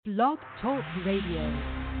Blog Talk Radio.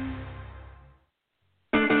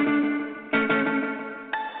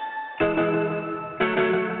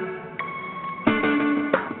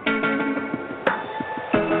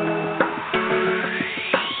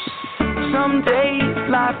 Some days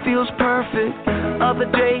life feels perfect, other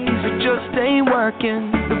days it just ain't working.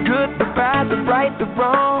 The good, the bad, the right, the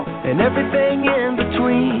wrong, and everything in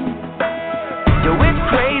between. Yo, it's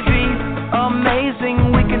crazy, amazing.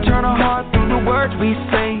 We can turn our heart through the words we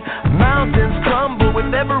say. Mountains crumble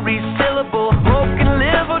with every syllable. Hope can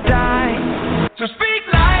live or die. So speak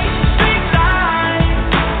life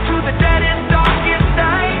to the deadest, darkest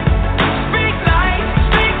night. Speak life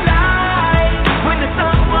when the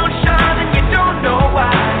sun won't shine and you don't know why.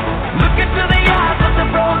 Look into the eyes of the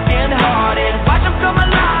broken hearted. Watch them come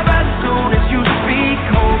alive as soon as you speak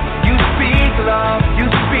hope. You speak love. You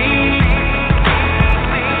speak.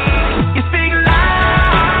 You speak life.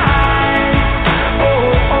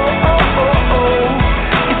 Oh, oh, oh, oh, oh.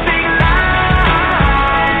 You speak life.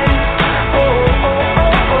 Oh, oh,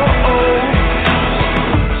 oh, oh, oh.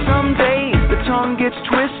 Some days the tongue gets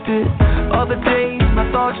twisted. Other days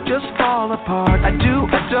my thoughts just fall apart. I do,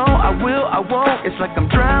 I don't, I will, I won't. It's like I'm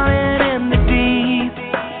drowning in the deep.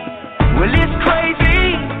 Well, it's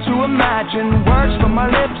crazy to imagine words from my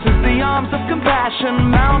lips as the arms of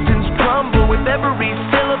compassion. Mountains crumble with every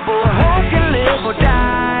syllable. Hope can live or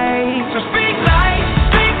die. So speak life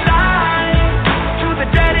to the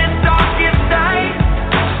deadest, darkest night.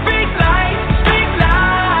 Speak life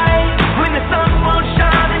when the sun won't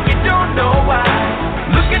shine and you don't know why.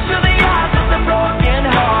 Look into the eyes of the broken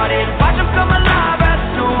hearted. Watch them come alive as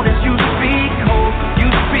soon as you speak hope. You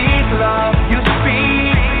speak love. You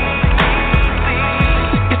speak.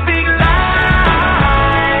 You speak life.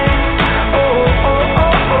 Oh, oh,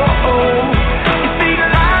 oh, oh, oh. You speak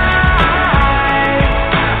life.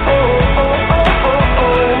 Oh, oh, oh, oh,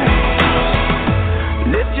 oh.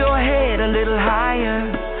 Lift your head a little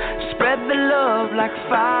higher. Spread the love like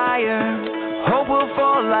fire. Hope will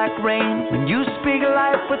fall like rain when you speak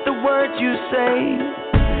life with the words you say.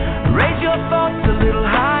 Raise your thoughts a little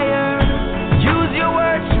higher. Use your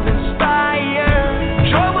words to inspire.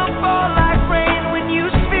 Joy will fall like rain when you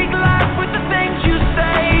speak life with the things you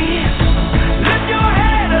say. Lift your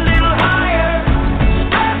head a little higher.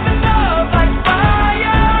 Spread the love like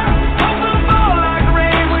fire. Hope will fall like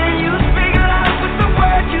rain when you speak life with the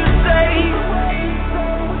words you say.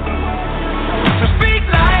 So speak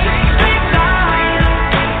life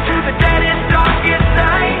to the deadest, darkest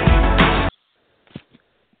night.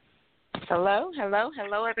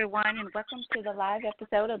 Hello, everyone, and welcome to the live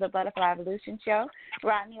episode of the Butterfly Evolution Show.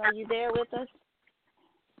 Rodney, are you there with us?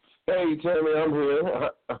 Hey, Tammy, I'm here.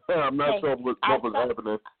 I'm not sure what was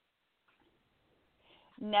happening.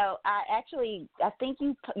 No, I think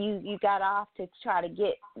you got off to try to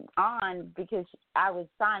get on because I was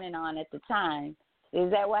signing on at the time. Is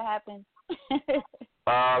that what happened?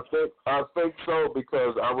 I think so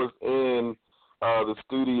because I was in the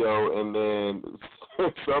studio and then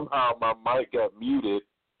somehow my mic got muted,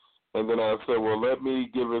 and then I said, well, let me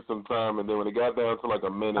give it some time, and then when it got down to like a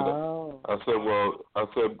minute, I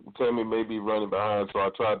said Tammy may be running behind, so I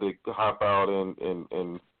tried to hop out and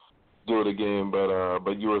do it again,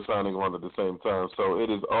 but you were signing on at the same time, so it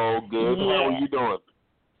is all good. Yeah. How are you doing?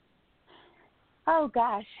 Oh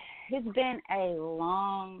gosh, it's been a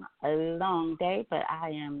long day, but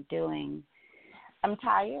I'm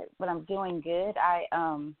tired, but I'm doing good. I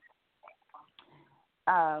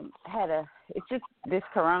it's just this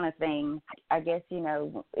corona thing. I guess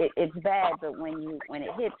it's bad, but when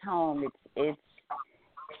it hits home, it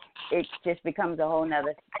just becomes a whole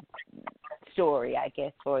nother story, I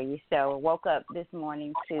guess, for you. So I woke up this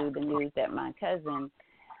morning to the news that my cousin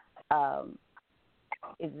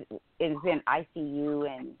is in ICU,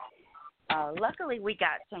 and luckily we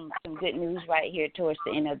got some good news right here towards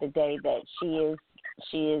the end of the day that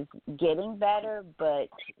she is getting better, but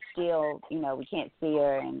still, we can't see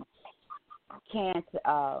her and can't.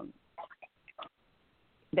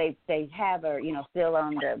 They have her, still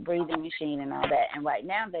on the breathing machine and all that. And right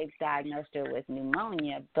now they've diagnosed her with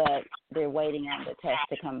pneumonia, but they're waiting on the test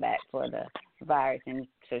to come back for the virus, and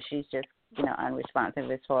so she's just, unresponsive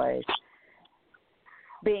as far as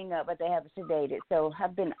being up, but they have her sedated. So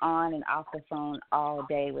I've been on and off the phone all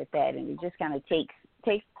day with that, and it just kind of takes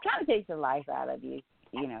the life out of you,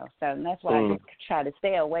 So that's why I just try to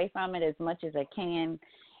stay away from it as much as I can.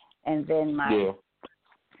 And then my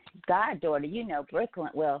goddaughter,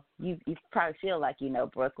 Brooklyn. Well, you probably feel like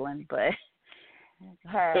Brooklyn, but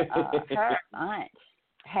her aunt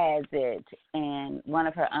has it, and one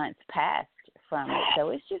of her aunts passed from it. So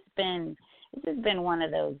it's just been one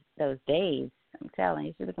of those days. I'm telling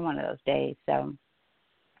you, it's just been one of those days. So,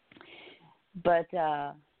 but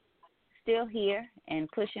still here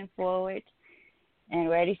and pushing forward and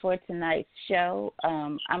ready for tonight's show.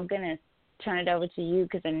 I'm going to turn it over to you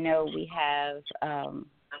because I know we have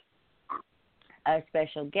a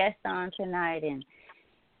special guest on tonight, and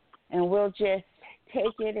we'll just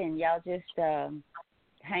take it, and y'all just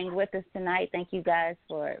hang with us tonight. Thank you guys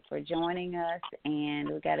for joining us, and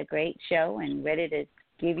we got a great show and ready to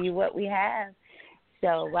give you what we have.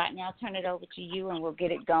 So right now, I'll turn it over to you, and we'll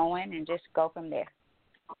get it going and just go from there.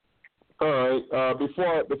 All right.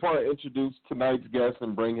 Before I introduce tonight's guest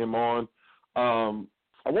and bring him on,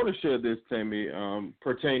 I want to share this, Tammy,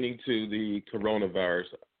 pertaining to the coronavirus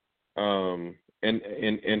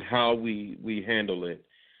and how we handle it.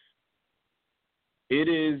 It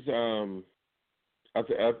is, I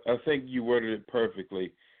think you worded it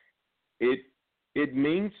perfectly. It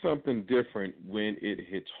means something different when it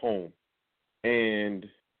hits home. And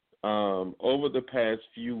over the past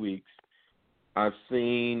few weeks, I've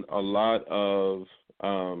seen a lot of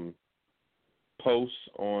posts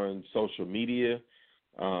on social media.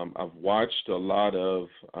 I've watched a lot of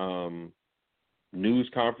news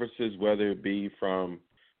conferences, whether it be from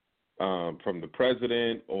the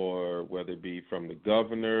president or whether it be from the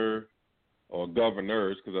governor or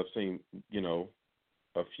governors, because I've seen,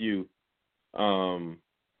 a few.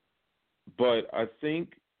 But I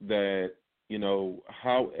think that,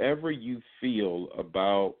 however you feel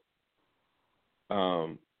about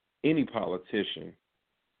any politician,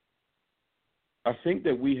 I think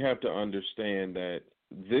that we have to understand that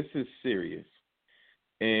this is serious.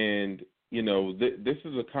 And, this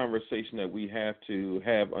is a conversation that we have to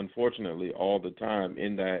have, unfortunately, all the time,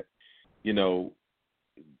 in that,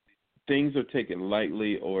 things are taken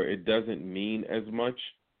lightly, or it doesn't mean as much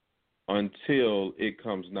until it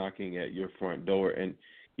comes knocking at your front door. And,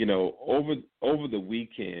 over the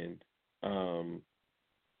weekend, Tamari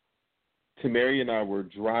and I were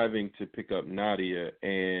driving to pick up Nadia,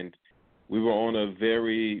 and we were on a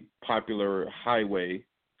very popular highway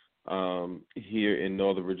here in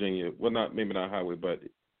Northern Virginia. Well, maybe not highway, but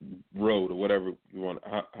road, or whatever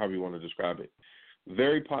however you want to describe it.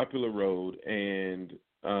 Very popular road, and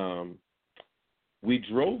we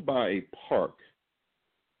drove by a park,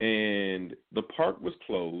 and the park was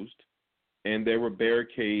closed, and there were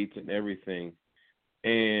barricades and everything.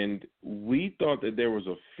 And we thought that there was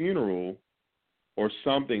a funeral or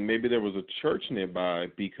something. Maybe there was a church nearby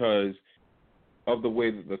because of the way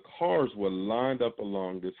that the cars were lined up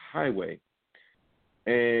along this highway.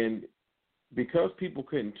 And because people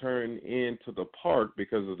couldn't turn into the park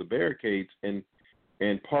because of the barricades and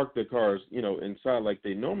park their cars, inside like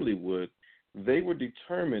they normally would, they were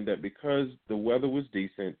determined that because the weather was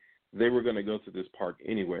decent, they were going to go to this park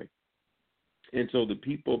anyway. And so the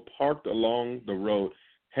people parked along the road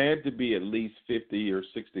had to be at least 50 or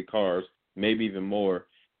 60 cars, maybe even more.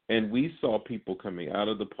 And we saw people coming out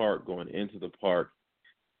of the park, going into the park.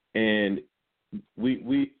 And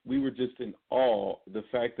we were just in awe, the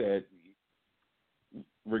fact that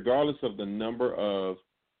regardless of the number of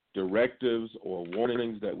directives or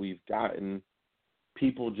warnings that we've gotten,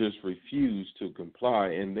 people just refuse to comply.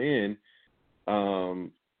 And then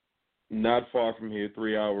not far from here,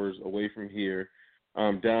 3 hours away from here,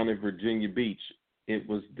 down in Virginia Beach, it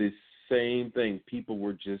was the same thing. People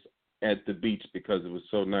were just at the beach because it was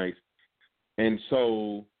so nice. And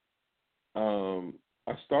so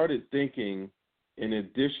I started thinking, in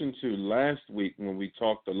addition to last week when we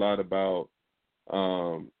talked a lot about,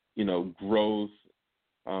 growth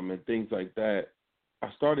and things like that,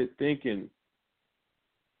 I started thinking,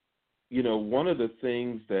 one of the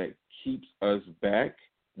things that keeps us back,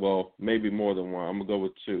 well, maybe more than one, I'm going to go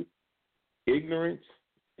with two: ignorance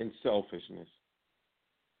and selfishness.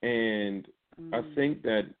 And I think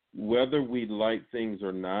that whether we like things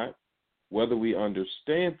or not, whether we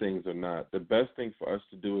understand things or not, the best thing for us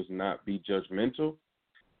to do is not be judgmental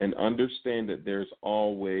and understand that there's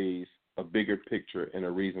always a bigger picture and a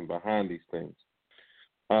reason behind these things.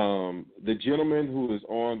 The gentleman who is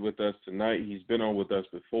on with us tonight, he's been on with us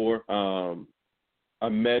before. I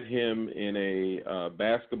met him in a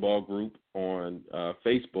basketball group on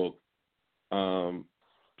Facebook.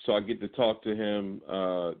 So I get to talk to him,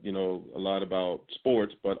 a lot about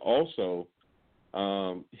sports, but also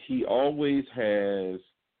he always has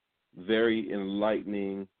very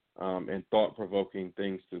enlightening and thought-provoking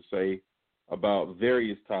things to say about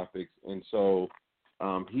various topics. And so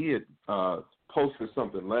he had posted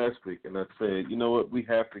something last week, and I said, you know what, we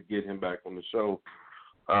have to get him back on the show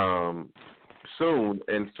soon.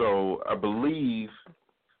 And so I believe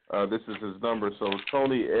this is his number. So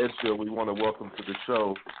Tony Edgehill, we want to welcome to the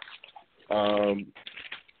show.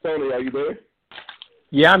 Tony, are you there?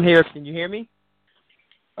 Yeah, I'm here. Can you hear me?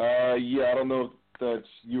 Yeah, I don't know if that's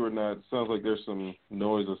you or not. Sounds like there's some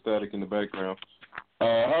noise or static in the background.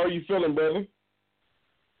 How are you feeling, brother?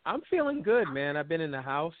 I'm feeling good, man. I've been in the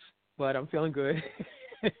house, but I'm feeling good.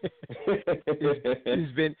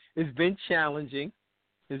 It's been challenging.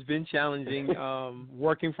 It's been challenging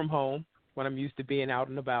working from home when I'm used to being out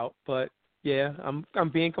and about. But yeah, I'm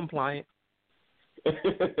being compliant.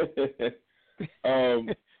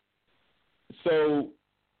 So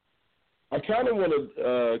I kind of want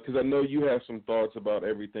to, because I know you have some thoughts about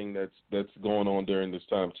everything that's going on during this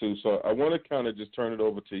time too. So I want to kind of just turn it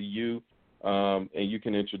over to you, and you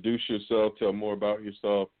can introduce yourself, tell more about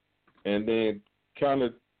yourself, and then kind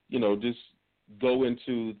of, just go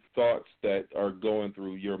into thoughts that are going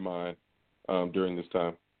through your mind during this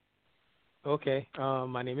time. Okay.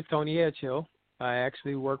 My name is Tony Edgehill. I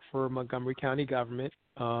actually work for Montgomery County government.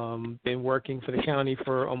 Been working for the county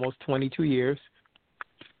for almost 22 years.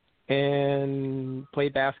 And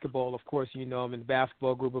played basketball. Of course, I'm in the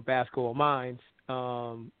basketball group of Basketball Minds.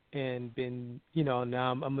 And been, now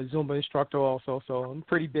I'm a Zumba instructor also, so I'm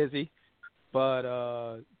pretty busy. But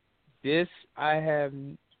I'm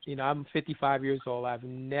 55 years old. I've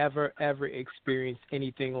never, ever experienced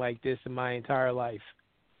anything like this in my entire life.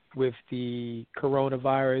 With the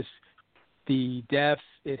coronavirus, the deaths,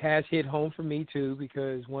 it has hit home for me too,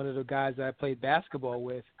 because one of the guys I played basketball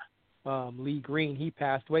with, Lee Green, he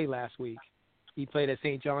passed away last week. He played at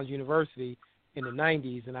St. John's University in the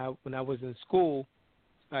 90s, and when I was in school,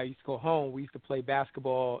 I used to go home. We used to play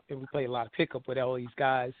basketball, and we played a lot of pickup with all these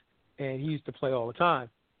guys, and he used to play all the time.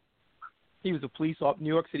 He was a New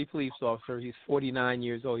York City police officer. He's 49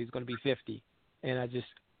 years old. He's going to be 50, and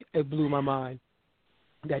it blew my mind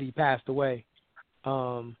that he passed away.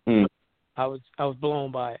 I was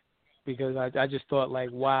blown by it, because I just thought, like,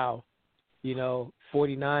 wow,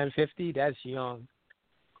 49, 50, that's young.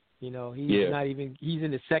 He's not even, he's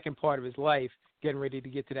in the second part of his life, getting ready to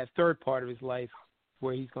get to that third part of his life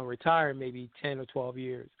where he's going to retire in maybe 10 or 12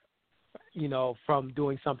 years, from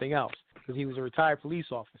doing something else, because he was a retired police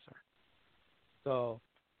officer. So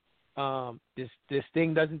this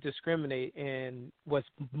thing doesn't discriminate, and what's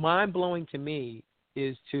mind-blowing to me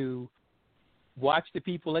is to watch the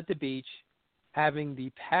people at the beach having the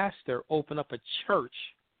pastor open up a church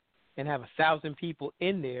and have 1,000 people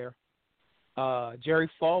in there. Jerry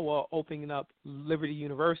Falwell opening up Liberty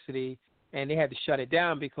University, and they had to shut it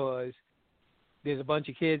down because there's a bunch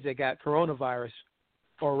of kids that got coronavirus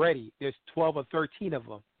already. There's 12 or 13 of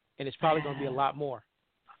them, and it's probably going to be a lot more.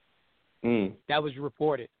 That was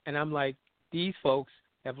reported. And I'm like, these folks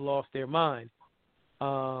have lost their mind.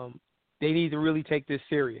 They need to really take this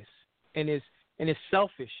serious. And it's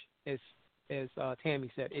selfish, as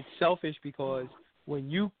Tammy said. It's selfish because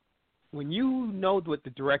when you know what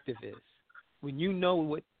the directive is, when you know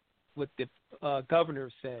what the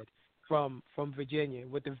governor said from Virginia,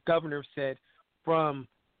 what the governor said from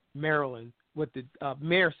Maryland, what the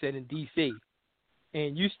mayor said in D.C.,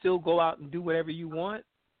 and you still go out and do whatever you want,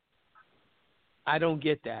 I don't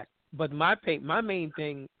get that. But my main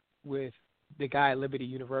thing with the guy at Liberty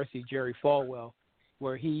University, Jerry Falwell,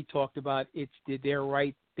 where he talked about it's their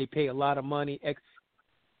right, they pay a lot of money.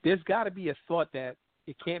 There's got to be a thought that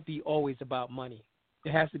it can't be always about money.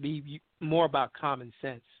 It has to be more about common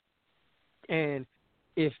sense. And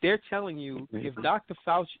if they're telling you, if Dr.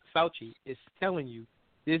 Fauci is telling you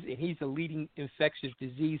this, and he's a leading infectious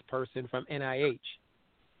disease person from NIH,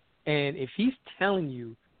 and if he's telling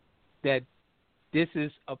you that this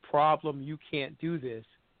is a problem, you can't do this,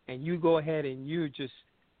 and you go ahead and you're just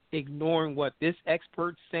ignoring what this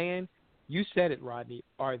expert's saying, you said it, Rodney.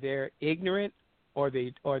 Are they ignorant, or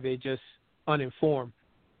they just uninformed?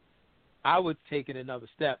 I would take it another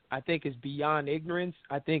step. I think it's beyond ignorance.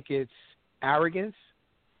 I think it's arrogance,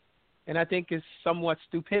 and I think it's somewhat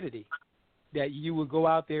stupidity that you would go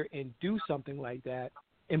out there and do something like that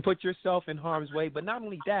and put yourself in harm's way. But not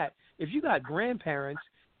only that, if you got grandparents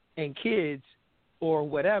and kids or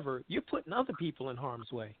whatever, you're putting other people in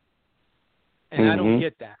harm's way. And I don't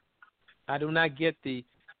get that. I do not get the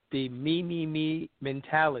me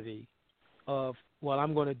mentality of, well,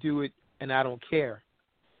 I'm going to do it and I don't care.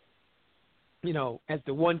 As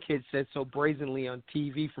the one kid said so brazenly on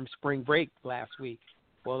TV from spring break last week,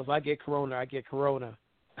 well, if I get corona, I get corona.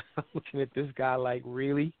 I'm looking at this guy like,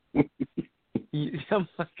 really? I'm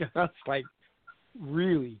like,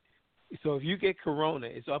 really? So if you get corona,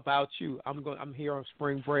 it's about you. I'm here on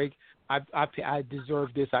spring break. I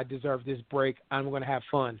deserve this. I deserve this break. I'm going to have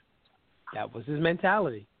fun. That was his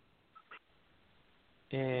mentality.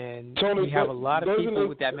 And Tony, we have a lot of people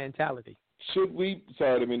with that mentality. should we?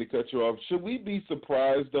 Sorry, I didn't mean to cut you off. Should we be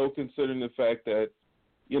surprised though, considering the fact that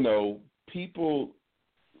people?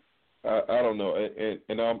 I don't know,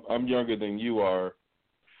 and I'm younger than you are,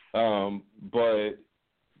 but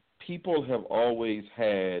people have always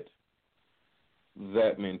had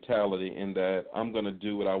that mentality in that I'm going to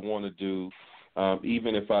do what I want to do,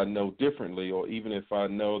 even if I know differently, or even if I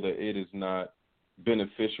know that it is not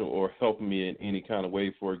beneficial or helping me in any kind of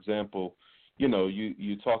way. For example,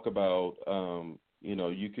 you talk about,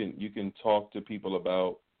 you can talk to people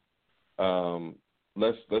about,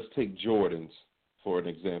 let's take Jordans for an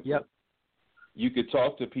example. Yep. You could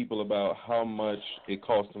talk to people about how much it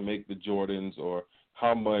costs to make the Jordans, or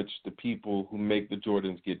how much the people who make the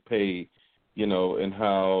Jordans get paid, and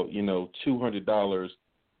how, $200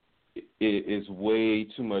 is way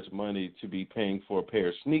too much money to be paying for a pair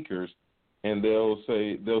of sneakers. And they'll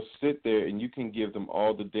sit there and you can give them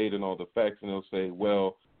all the data and all the facts, and they'll say,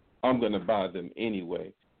 well, I'm going to buy them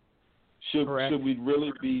anyway. Should we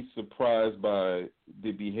really be surprised by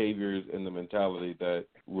the behaviors and the mentality that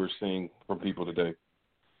we're seeing from people today?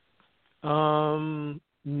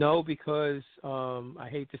 No, because I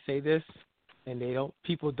hate to say this, and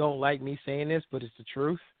people don't like me saying this, but it's the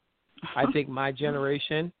truth. I think my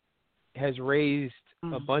generation has raised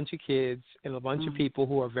a bunch of kids and a bunch of people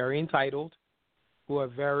who are very entitled, who are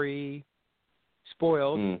very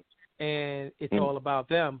spoiled, and it's all about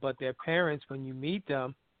them. But their parents, when you meet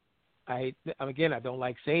them, I don't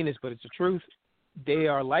like saying this, but it's the truth. They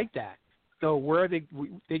are like that. So where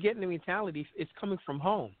they're getting the mentality, it's coming from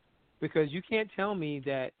home, because you can't tell me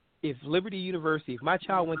that if my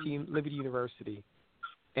child went to Liberty University,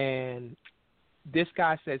 and this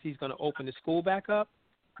guy says he's going to open the school back up,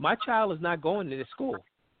 my child is not going to the school,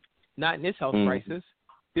 not in this health crisis.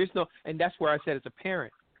 And that's where I said as a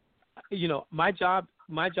parent, my job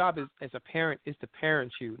is, as a parent, is to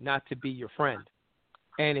parent you, not to be your friend.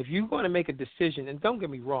 And if you're going to make a decision, and don't get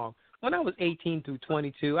me wrong, when I was 18 through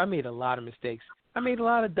 22, I made a lot of mistakes. I made a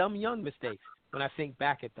lot of dumb young mistakes when I think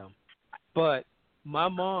back at them. But my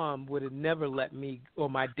mom would have never let me, or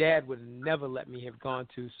my dad would have never let me have gone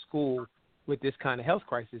to school with this kind of health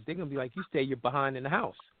crisis. They're going to be like, you're behind in the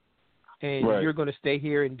house. And you're going to stay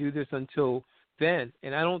here and do this until then.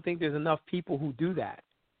 And I don't think there's enough people who do that,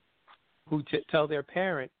 who tell their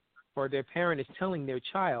parent, or their parent is telling their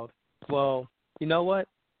child, well, you know what?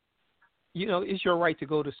 It's your right to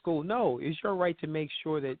go to school. No, it's your right to make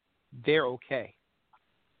sure that they're okay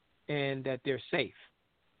and that they're safe.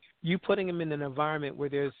 You putting them in an environment where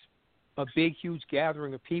there's a big, huge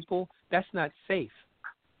gathering of people, that's not safe.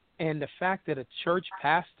 And the fact that a church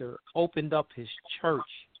pastor opened up his church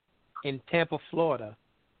in Tampa, Florida,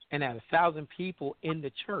 and had 1,000 people in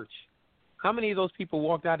the church, how many of those people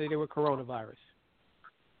walked out of there with coronavirus?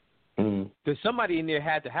 Because somebody in there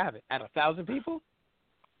had to have it. At 1,000 people?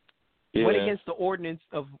 Yeah. Went against the ordinance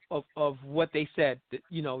of what they said. That,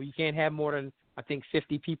 you can't have more than, I think,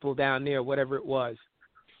 50 people down there, whatever it was.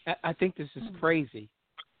 I think this is crazy.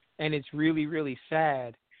 And it's really, really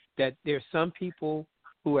sad that there's some people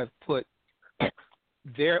who have put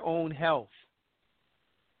their own health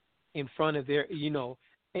in front of their,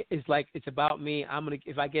 it's like, it's about me.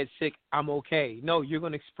 If I get sick, I'm okay. No, you're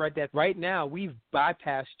going to spread that. Right now, we've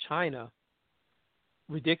bypassed China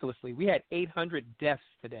ridiculously. We had 800 deaths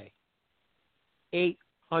today.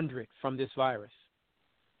 800 from this virus.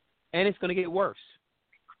 And it's going to get worse.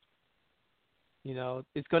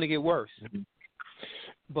 It's going to get worse.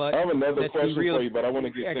 But I have another question for you, but I want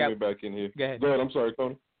to get Timmy back in here. Go ahead. Go ahead. I'm sorry,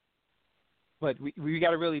 Tony. But we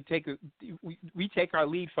got to really take our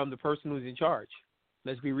lead from the person who's in charge.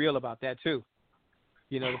 Let's be real about that too.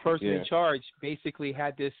 The person in charge basically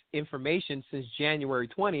had this information since January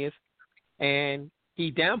 20th, and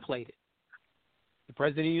he downplayed it. The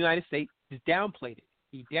president of the United States just downplayed it.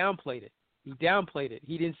 He downplayed it.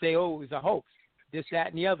 He didn't say, oh, it was a hoax, this, that,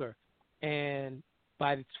 and the other. And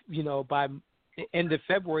by the end of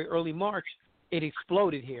February, early March, it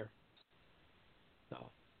exploded here. So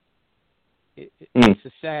it's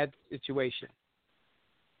a sad situation.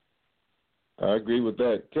 I agree with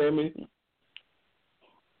that. Tammy?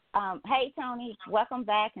 Hey, Tony, welcome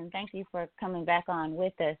back, and thank you for coming back on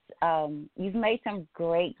with us. You've made some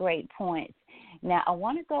great, great points. Now, I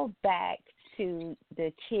want to go back to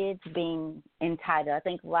the kids being entitled. I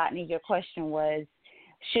think, Rodney, your question was,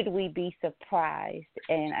 should we be surprised?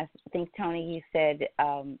 And I think, Tony, you said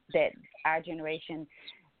that our generation,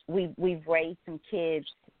 we've raised some kids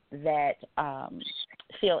that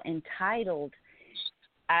feel entitled.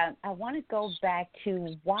 I want to go back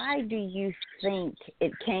to, why do you think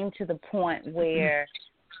it came to the point where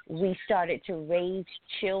we started to raise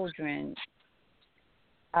children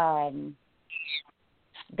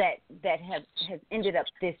that has ended up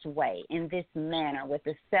this way, in this manner, with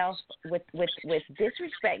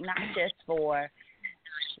disrespect, not just for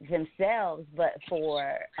themselves, but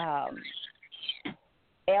for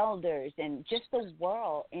elders and just the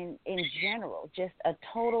world in general. Just a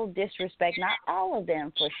total disrespect. Not all of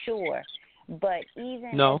them, for sure, but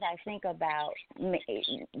even as I think about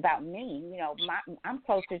me, you know, I'm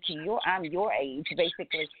closer to I'm your age,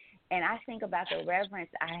 basically. And I think about the reverence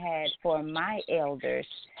I had for my elders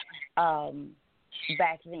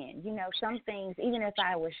back then. You know, some things, even if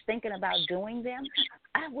I was thinking about doing them,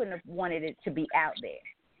 I wouldn't have wanted it to be out there.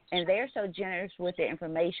 And they're so generous with the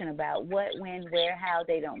information about what, when, where, how.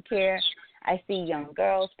 They don't care. I see young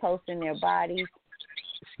girls posting their bodies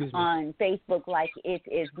on Facebook like it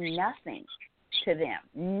is nothing to them.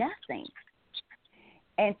 Nothing.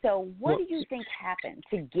 And so what do you think happened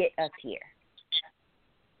to get us here?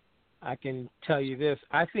 I can tell you this.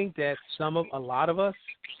 I think that a lot of us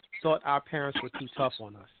thought our parents were too tough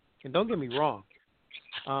on us. And don't get me wrong.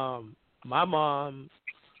 My mom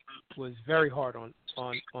was very hard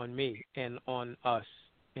on me and on us,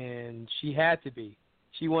 and she had to be.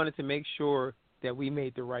 She wanted to make sure that we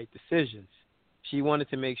made the right decisions. She wanted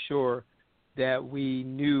to make sure that we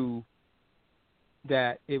knew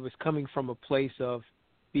that it was coming from a place of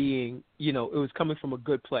being, you know, it was coming from a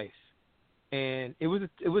good place. And it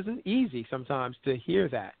wasn't easy sometimes to hear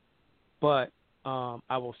that. But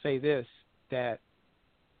I will say this, that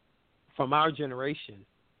from our generation,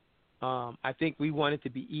 I think we wanted to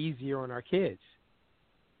be easier on our kids.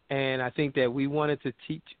 And I think that we wanted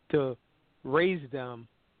to raise them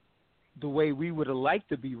the way we would have liked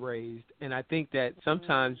to be raised. And I think that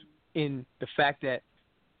sometimes in the fact that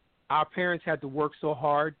our parents had to work so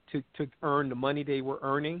hard to earn the money they were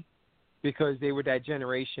earning, because they were that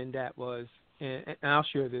generation that was, and I'll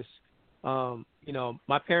share this, you know,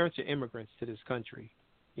 my parents are immigrants to this country,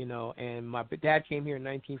 you know, and my dad came here in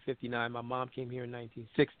 1959. My mom came here in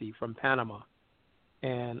 1960 from Panama.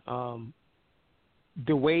 And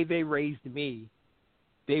the way they raised me,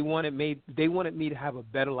 they wanted me to have a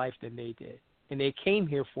better life than they did. And they came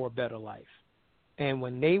here for a better life. And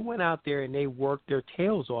when they went out there and they worked their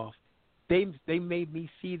tails off, they made me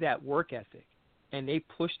see that work ethic, and they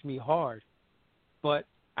pushed me hard. But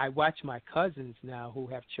I watch my cousins now who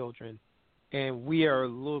have children, and we are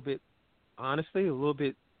honestly, a little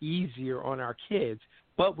bit easier on our kids.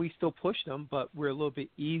 But we still push them, but we're a little bit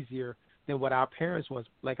easier than what our parents was.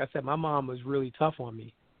 Like I said, my mom was really tough on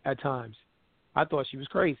me at times. I thought she was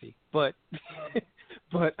crazy. But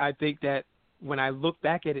but I think that when I look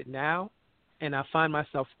back at it now, and I find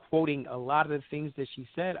myself quoting a lot of the things that she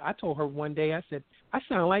said, I told her one day, I said, I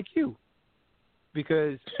sound like you,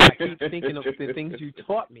 because I keep thinking of the things you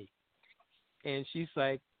taught me. And she's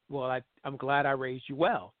like, well, I'm glad I raised you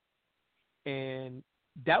well. And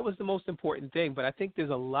that was the most important thing. But I think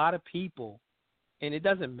there's a lot of people, and it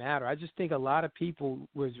doesn't matter. I just think a lot of people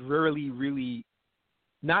was really, really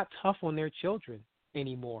not tough on their children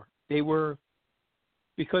anymore. They were,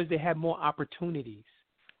 because they had more opportunities.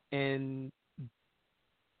 And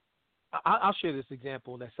I'll share this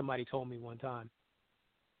example that somebody told me one time.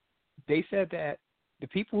 They said that the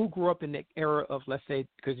people who grew up in the era of, let's say,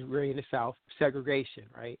 because we're in the South, segregation,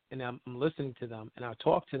 right? And I'm listening to them, and I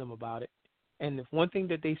talk to them about it. And the one thing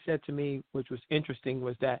that they said to me, which was interesting,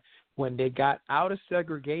 was that when they got out of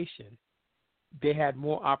segregation, they had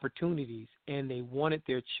more opportunities, and they wanted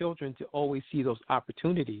their children to always see those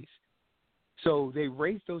opportunities. So they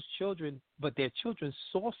raised those children, but their children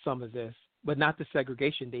saw some of this, but not the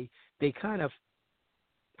segregation. They kind of,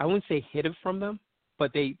 I wouldn't say hid it from them,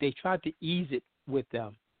 but they tried to ease it with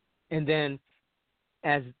them. And then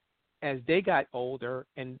as they got older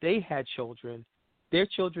and they had children, their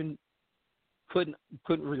children couldn't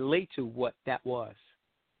relate to what that was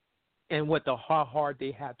and how hard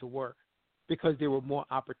they had to work, because there were more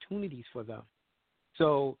opportunities for them.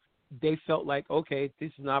 So they felt like, okay, this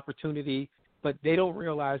is an opportunity, but they don't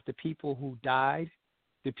realize the people who died,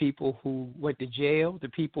 the people who went to jail, the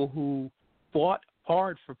people who fought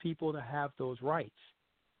hard for people to have those rights.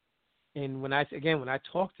 And when I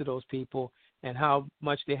talk to those people and how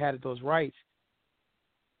much they had those rights,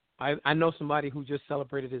 I know somebody who just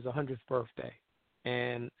celebrated his 100th birthday,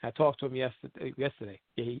 and I talked to him yesterday.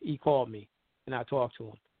 He called me, and I talked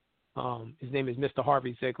to him. His name is Mr.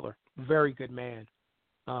 Harvey Ziegler, very good man.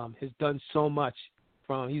 Has done so much.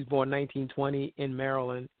 He's born 1920 in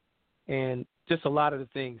Maryland, and just a lot of the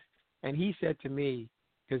things. And he said to me,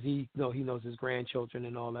 because he knows his grandchildren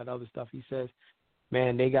and all that other stuff, he says,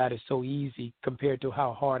 man, they got it so easy compared to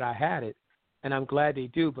how hard I had it. And I'm glad they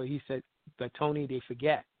do, but he said, but Tony, they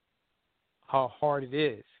forget how hard it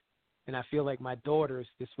is. And I feel like my daughters,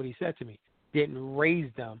 this is what he said to me, didn't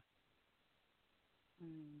raise them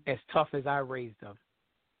as tough as I raised them.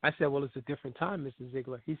 I said, well, it's a different time, Mr.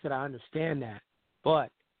 Ziegler. He said, I understand that.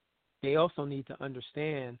 But they also need to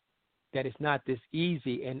understand that it's not this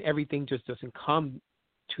easy and everything just doesn't come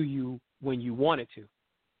to you when you want it to.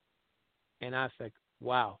 And I was like,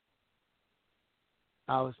 wow.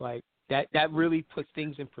 I was like, that really puts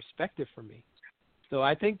things in perspective for me. So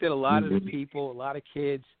I think that a lot of the people, a lot of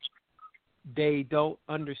kids, they don't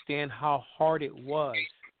understand how hard it was.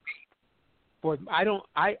 I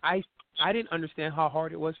didn't understand how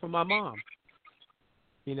hard it was for my mom.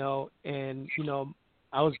 And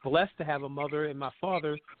I was blessed to have a mother and my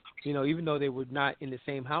father, even though they were not in the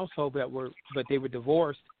same household, but they were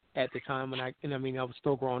divorced at the time when I was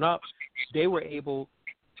still growing up. They were able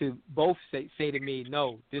to both say to me,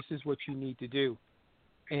 no, this is what you need to do.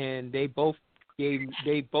 And they both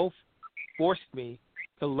forced me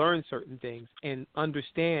to learn certain things and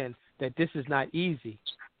understand that this is not easy.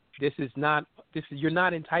 You're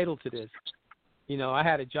not entitled to this. I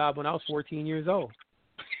had a job when I was 14 years old.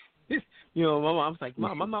 My mom was like,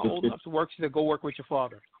 Mom, I'm not old enough to work. She said, go work with your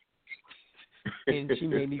father. And she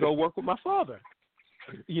made me go work with my father.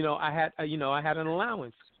 I had an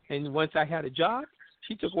allowance. And once I had a job,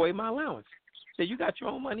 she took away my allowance. Said, you got your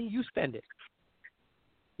own money, you spend it.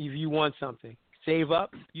 If you want something, save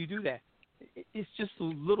up, you do that. It's just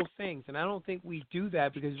little things. And I don't think we do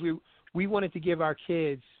that because we wanted to give our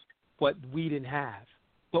kids what we didn't have.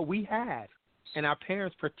 But we had. And our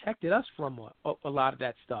parents protected us from a lot of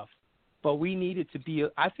that stuff. But we needed to be,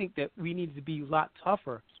 I think that we needed to be a lot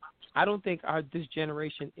tougher. I don't think this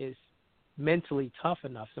generation is mentally tough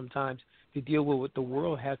enough sometimes to deal with what the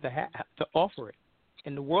world has to offer it.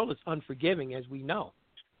 And the world is unforgiving, as we know.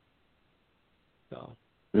 So,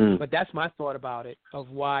 but that's my thought about it, of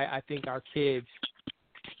why I think our kids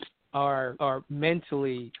are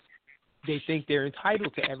mentally, they think they're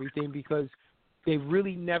entitled to everything because they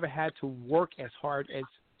really never had to work as hard as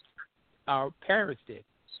our parents did.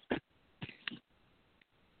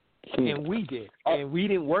 And we did. And we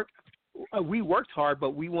didn't work. We worked hard,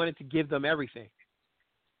 but we wanted to give them everything.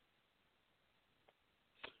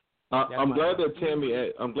 I'm glad that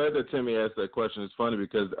Tammy asked that question. It's funny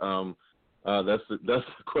because that's the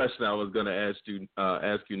question I was going to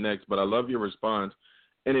ask you next. But I love your response,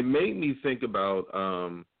 and it made me think about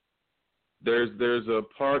there's a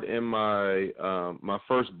part in my my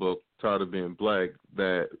first book, Tired of Being Black,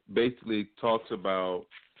 that basically talks about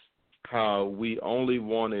how we only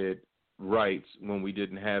wanted rights when we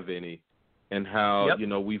didn't have any, and how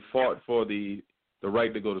we fought for the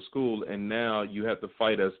right to go to school, and now you have to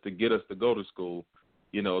fight us to get us to go to school.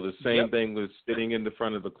 The same thing with sitting in the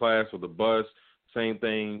front of the class or the bus, same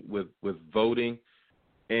thing with voting.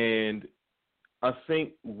 And I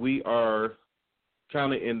think we are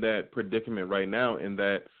kind of in that predicament right now, in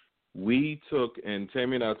that we took, and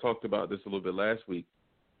Tammy and I talked about this a little bit last week,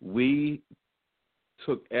 we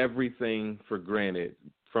took everything for granted,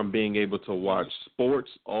 from being able to watch sports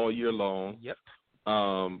all year long,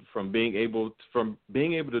 from being able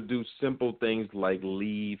to do simple things like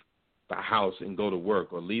leave the house and go to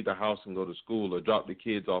work, or leave the house and go to school, or drop the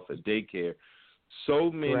kids off at daycare. So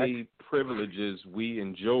many privileges we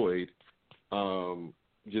enjoyed,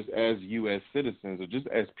 just as U.S. citizens or just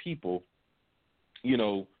as people.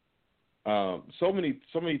 So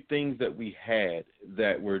many things that we had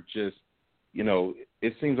that were just,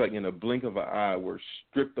 it seems like in a blink of an eye were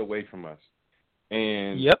stripped away from us.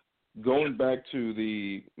 And going back to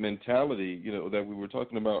the mentality, that we were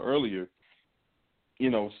talking about earlier,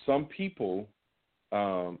 some people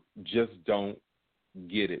just don't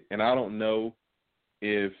get it. And I don't know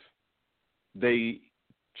if they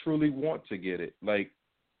truly want to get it. Like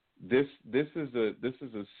this is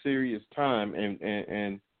a serious time,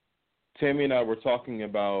 and Tammy and I were talking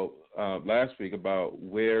about last week about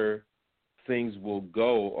where things will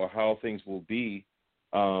go or how things will be,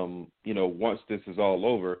 once this is all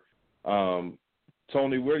over.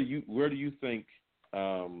 Tony, where do you think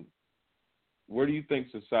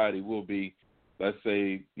society will be? Let's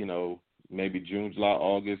say, maybe June, July,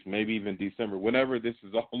 August, maybe even December, whenever this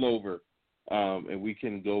is all over, and we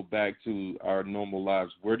can go back to our normal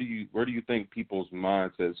lives. Where do you think people's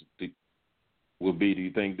mindsets will be? Do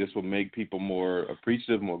you think this will make people more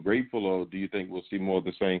appreciative, more grateful, or do you think we'll see more of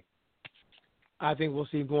the same? I think we'll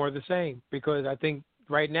see more of the same, because I think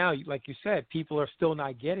right now, like you said, people are still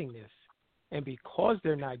not getting this. And because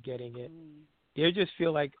they're not getting it, they just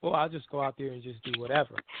feel like, I'll just go out there and just do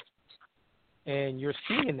whatever. And you're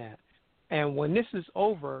seeing that. And when this is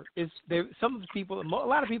over, a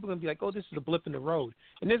lot of people are going to be like, oh, this is a blip in the road.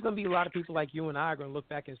 And there's going to be a lot of people like you and I are going to look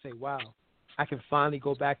back and say, wow, I can finally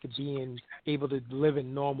go back to being able to live a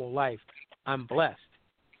normal life. I'm blessed,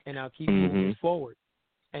 and I'll keep moving forward.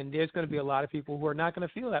 And there's going to be a lot of people who are not going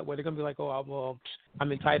to feel that way. They're going to be like, oh, well,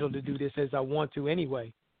 I'm entitled to do this as I want to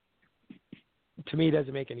anyway. To me, it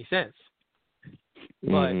doesn't make any sense.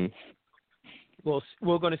 But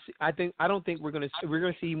we're going to see. I don't think we're going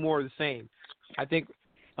to see more of the same. I think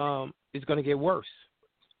it's going to get worse.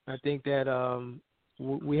 I think that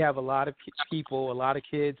we have a lot of people, a lot of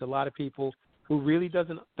kids, a lot of people who really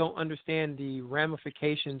don't understand the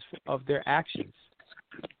ramifications of their actions.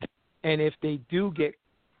 And if they do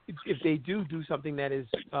something that is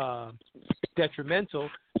detrimental,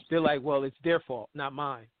 they're like, well, it's their fault, not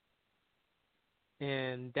mine.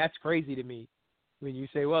 And that's crazy to me when you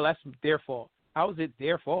say, well, that's their fault. How is it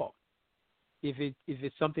their fault if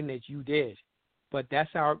it's something that you did? But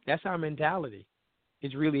that's our mentality.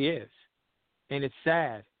 It really is. And it's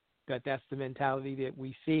sad that that's the mentality that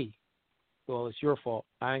we see. Well, it's your fault.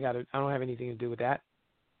 I don't have anything to do with that.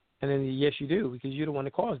 And then yes, you do, because you're the one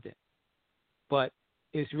that caused it. But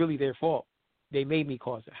it's really their fault. They made me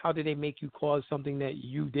cause it. How did they make you cause something that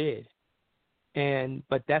you did?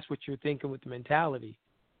 But that's what you're thinking with the mentality.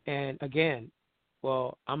 And again,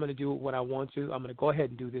 well, I'm going to do what I want to. I'm going to go ahead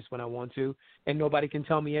and do this when I want to, and nobody can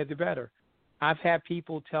tell me any better. I've had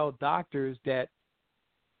people tell doctors that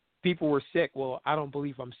people were sick. Well, I don't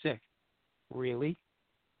believe I'm sick. Really?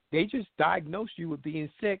 They just diagnosed you with being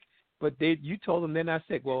sick, but you told them they're not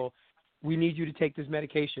sick. Well, we need you to take this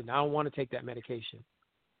medication. I don't want to take that medication.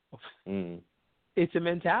 It's a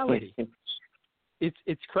mentality.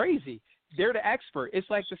 It's crazy. They're the expert. It's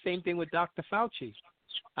like the same thing with Dr. Fauci.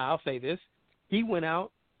 I'll say this. He went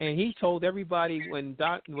out and he told everybody when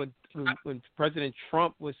President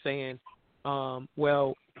Trump was saying,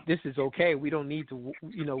 well, this is okay. We don't need to,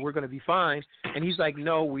 we're going to be fine. And he's like,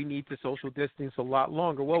 no, we need to social distance a lot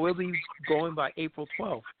longer. Well, we'll be going by April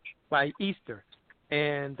 12th, by Easter.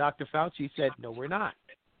 And Dr. Fauci said, no, we're not.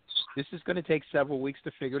 This is going to take several weeks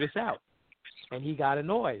to figure this out. And he got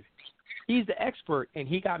annoyed. He's the expert, and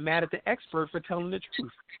he got mad at the expert for telling the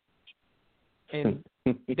truth. And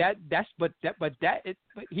but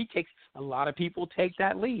he takes a lot of people take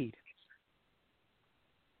that lead.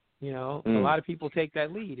 A lot of people take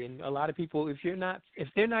that lead, and a lot of people, if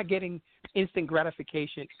they're not getting instant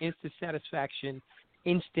gratification, instant satisfaction,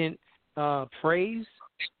 instant praise,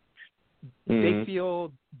 they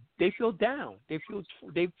feel down. They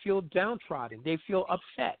feel downtrodden. They feel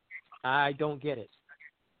upset. I don't get it.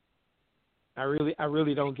 I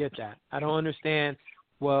really don't get that. I don't understand.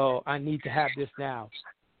 Well, I need to have this now.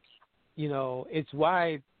 It's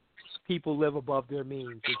why people live above their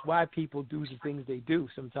means. It's why people do the things they do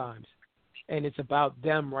sometimes. And it's about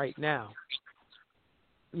them right now.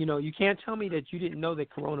 You can't tell me that you didn't know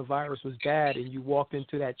that coronavirus was bad and you walked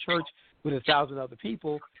into that church with 1,000 other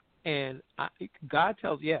people. And God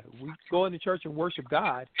tells, we go into church and worship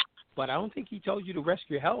God, but I don't think he told you to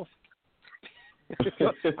rescue health.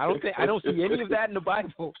 I don't see any of that in the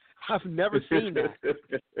Bible. I've never seen that.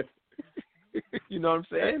 You know what I'm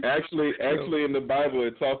saying? Actually, in the Bible,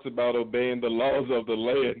 it talks about obeying the laws of the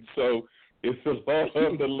land. So if the law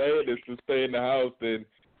of the land is to stay in the house, then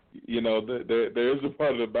there is a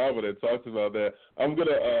part of the Bible that talks about that. I'm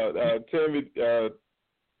gonna Tammy.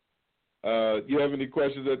 You have any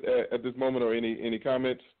questions at this moment, or any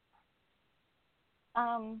comments?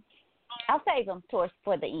 I'll save them for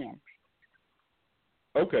the end.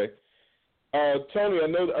 Okay. Tony, I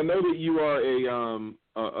know that you are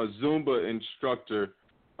a Zumba instructor.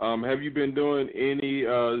 Have you been doing any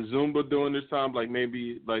Zumba during this time, like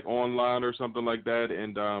maybe like online or something like that?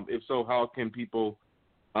 And if so, how can people,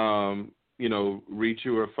 reach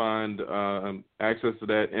you or find access to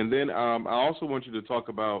that? And then I also want you to talk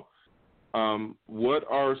about what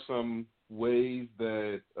are some ways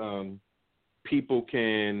that people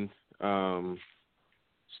can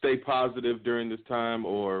stay positive during this time,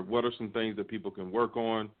 or what are some things that people can work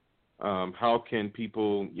on? How can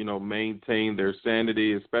people, maintain their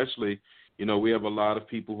sanity, especially, we have a lot of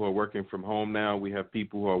people who are working from home now. We have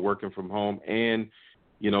people who are working from home and,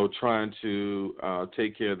 trying to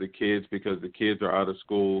take care of the kids because the kids are out of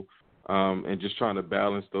school, and just trying to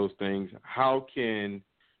balance those things. How can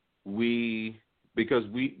we, because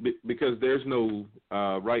there's no,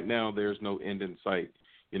 right now there's no end in sight.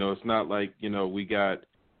 It's not like, we got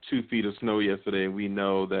 2 feet of snow yesterday, and we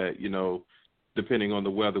know that, depending on the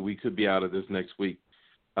weather, we could be out of this next week.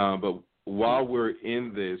 But while we're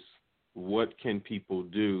in this, what can people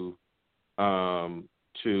do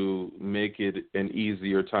to make it an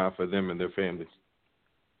easier time for them and their families?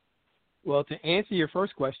 Well, to answer your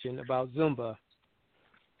first question about Zumba,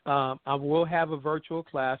 I will have a virtual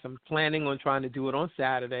class. I'm planning on trying to do it on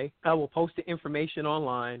Saturday. I will post the information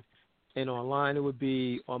online, and online it would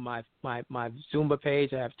be on my Zumba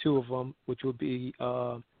page. I have two of them, which would be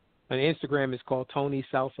on Instagram is called Tony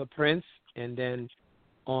Salsa Prince, and then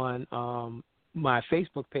on my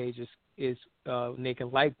Facebook page is they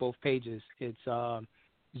can like both pages. It's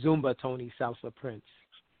Zumba Tony Salsa Prince,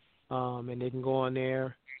 and they can go on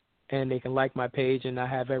there. And they can like my page, and I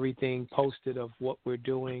have everything posted of what we're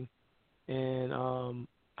doing. And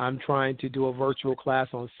I'm trying to do a virtual class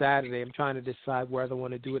on Saturday. I'm trying to decide whether I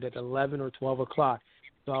want to do it at 11 or 12 o'clock.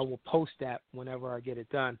 So I will post that whenever I get it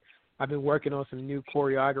done. I've been working on some new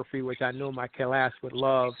choreography, which I know my class would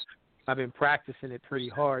love. I've been practicing it pretty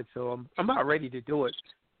hard, so I'm about ready to do it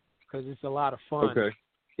because it's a lot of fun. Okay.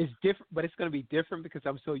 It's different, but it's going to be different because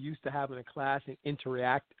I'm so used to having a class and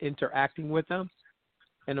interacting with them.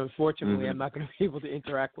 And unfortunately, I'm not going to be able to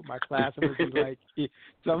interact with my class. I'm going to be like,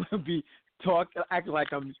 so I'm going to be acting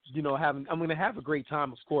like I'm, I'm going to have a great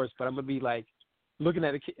time, of course, but I'm going to be like looking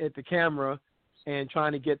at the camera and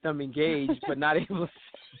trying to get them engaged, but not able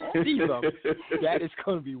to see them. That is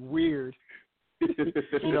going to be weird. I'm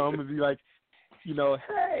going to be like,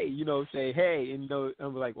 hey, say hey, and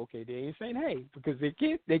I'm like, okay, they ain't saying hey because they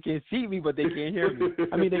can't see me, but they can't hear me.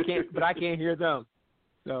 I mean, they can't, but I can't hear them.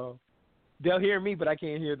 So. They'll hear me, but I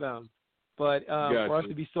can't hear them. But for us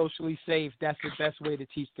to be socially safe, that's the best way to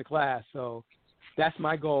teach the class. So that's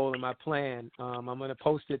my goal and my plan. I'm going to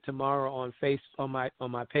post it tomorrow on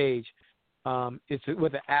my page. It's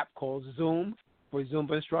with an app called Zoom for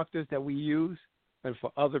Zumba instructors that we use, and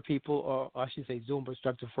for other people, or I should say Zumba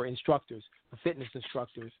instructor for instructors, for fitness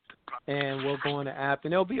instructors. And we'll go on the app,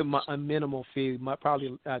 and there'll be a minimal fee,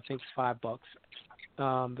 probably I think $5, but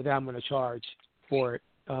that I'm going to charge for it.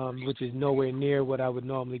 Which is nowhere near what I would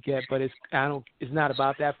normally get, but it's not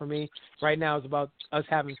about that for me. Right now, it's about us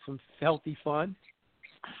having some healthy fun.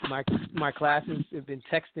 My classes have been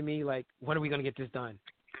texting me like, "When are we going to get this done?"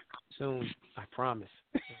 Soon, I promise.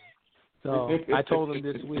 So I told them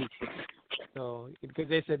this week. So because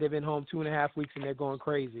they said they've been home 2.5 weeks and they're going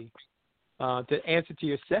crazy. To answer to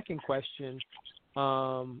your second question,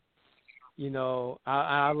 I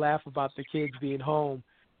laugh about the kids being home.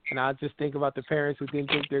 And I just think about the parents who didn't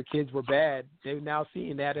think their kids were bad. They're now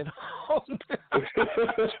seeing that at home.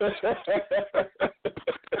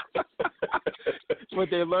 What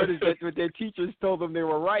they learned is that what their teachers told them they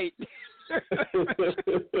were right.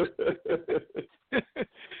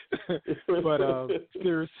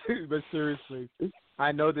 But seriously,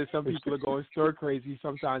 I know that some people are going stir crazy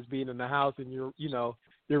sometimes being in the house and you're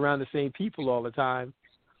around the same people all the time.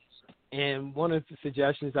 And one of the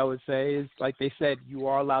suggestions I would say is, like they said, you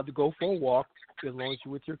are allowed to go for a walk as long as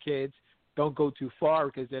you're with your kids. Don't go too far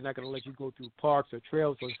because they're not going to let you go through parks or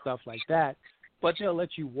trails or stuff like that. But they'll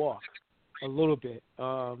let you walk a little bit.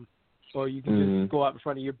 Or you can just go out in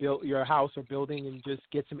front of your house or building and just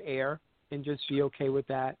get some air and just be okay with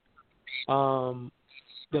that.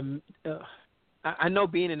 I know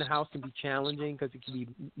being in the house can be challenging because it can be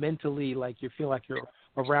mentally like you feel like you're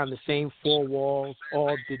around the same four walls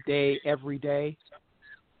all the day, every day.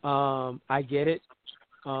 I get it.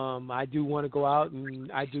 I do want to go out,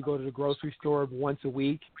 and I do go to the grocery store once a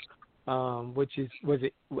week, I'll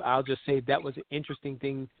just say that was an interesting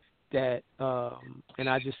thing that, and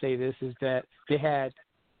I just say this, is that they had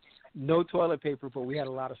no toilet paper, but we had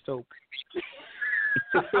a lot of soap.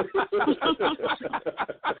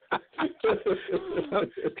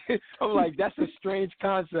 I'm like, that's a strange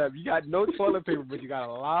concept. You got no toilet paper, but you got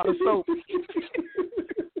a lot of soap.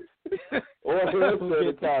 Or hand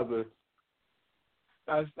sanitizer.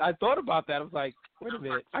 I thought about that. I was like, wait a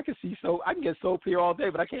minute. I can get soap here all day,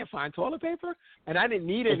 but I can't find toilet paper. And I didn't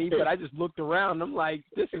need any, but I just looked around. I'm like,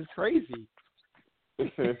 this is crazy.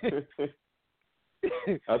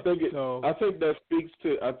 I think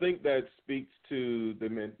that speaks to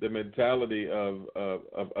the mentality of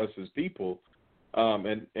us as people,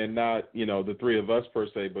 and not the three of us per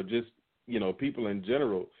se, but just people in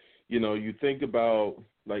general. You think about,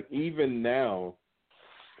 like, even now,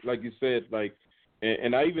 like you said, like,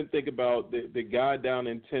 and I even think about the guy down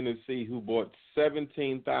in Tennessee who bought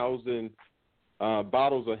 17,000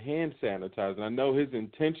 bottles of hand sanitizer. And I know his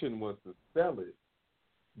intention was to sell it.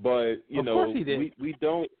 But of course he did. we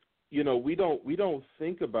don't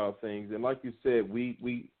think about things, and like you said,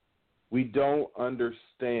 we don't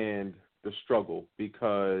understand the struggle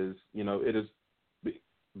because it is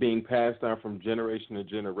being passed down from generation to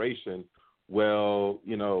generation. Well,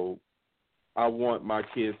 I want my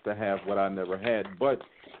kids to have what I never had. But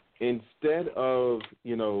instead of,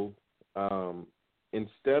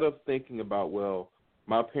 instead of thinking about, well,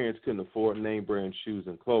 my parents couldn't afford name brand shoes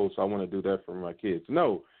and clothes, so I want to do that for my kids.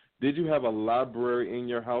 No. Did you have a library in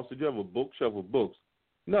your house? Did you have a bookshelf of books?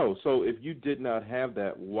 No. So if you did not have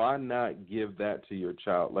that, why not give that to your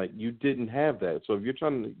child? Like, you didn't have that. So if you're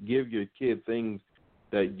trying to give your kid things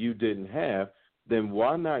that you didn't have, then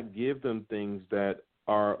why not give them things that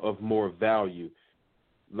are of more value?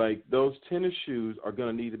 Like, those tennis shoes are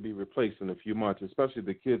going to need to be replaced in a few months, especially if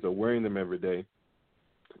the kids are wearing them every day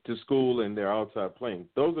to school and they're outside playing.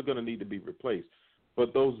 Those are going to need to be replaced.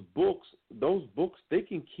 But those books, they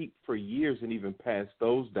can keep for years and even pass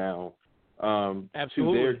those down to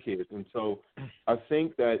their kids. And so I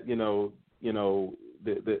think that,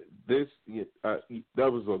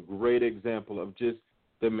 that was a great example of just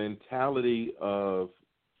the mentality of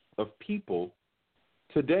people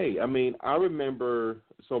today. I mean, I remember,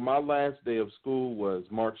 so my last day of school was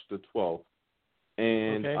March the 12th.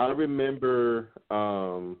 And okay. I remember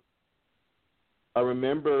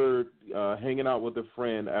hanging out with a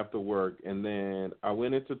friend after work, and then I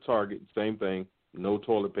went into Target, same thing, no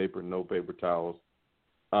toilet paper, no paper towels.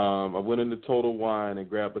 I went into Total Wine and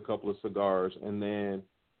grabbed a couple of cigars, and then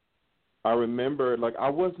I remember, like, I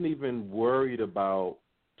wasn't even worried about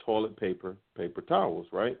toilet paper, paper towels,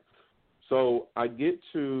 right? So I get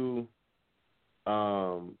to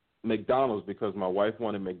McDonald's because my wife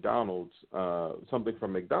wanted McDonald's, something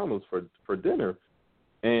from McDonald's for dinner.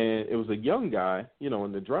 And it was a young guy,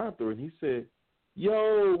 in the drive-thru, and he said,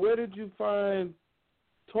 "Yo, where did you find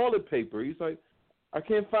toilet paper?" He's like, "I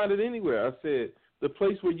can't find it anywhere." I said, "The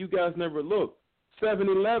place where you guys never look,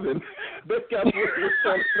 7-Eleven, they got toilet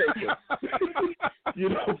paper."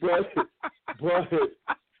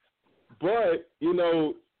 but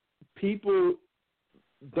people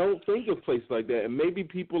don't think of places like that, and maybe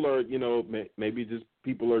people are, maybe just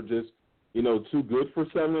people are just, too good for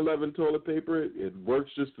 7-Eleven toilet paper. It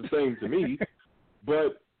works just the same to me.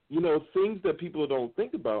 But, things that people don't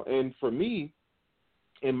think about. And for me,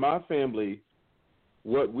 in my family,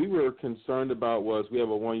 what we were concerned about was we have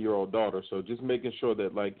a 1-year-old daughter, so just making sure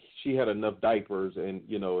that, like, she had enough diapers and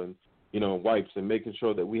wipes, and making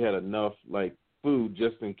sure that we had enough, like, food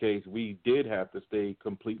just in case we did have to stay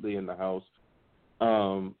completely in the house.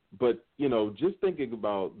 But, just thinking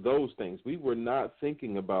about those things, we were not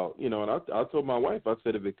thinking about, and I told my wife, I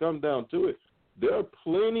said, if it comes down to it, there are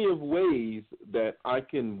plenty of ways that I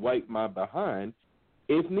can wipe my behind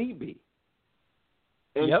if need be.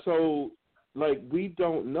 And so, like, we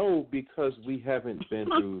don't know because we haven't been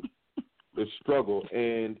through the struggle.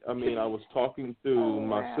 And, I mean, I was talking to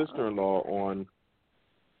my sister-in-law on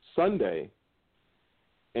Sunday,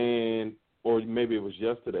 or maybe it was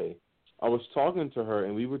yesterday. I was talking to her,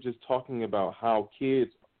 and we were just talking about how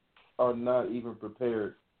kids are not even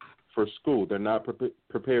prepared for school. They're not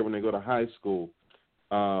prepared when they go to high school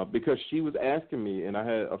because she was asking me, and I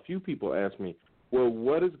had a few people ask me, well,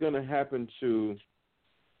 what is going to happen to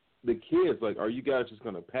the kids? Like, are you guys just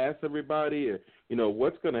going to pass everybody? Or,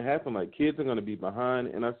 what's going to happen? Like, kids are going to be behind.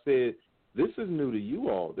 And I said, this is new to you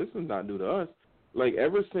all. This is not new to us. Like,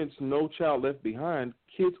 ever since No Child Left Behind,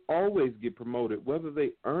 kids always get promoted, whether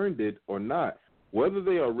they earned it or not, whether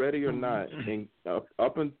they are ready or not. And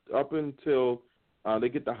up until they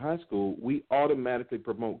get to high school, we automatically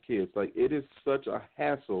promote kids. Like, it is such a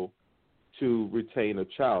hassle to retain a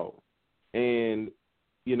child. And,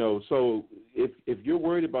 so if you're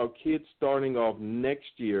worried about kids starting off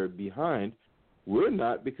next year behind, we're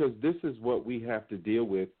not, because this is what we have to deal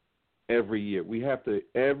with every year.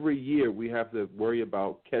 Every year we have to worry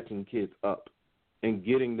about catching kids up and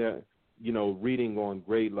getting that, reading on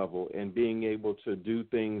grade level and being able to do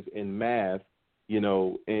things in math,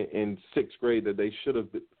 in sixth grade that they should have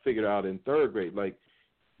figured out in third grade. Like,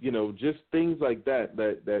 just things like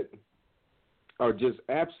that are just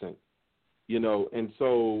absent, And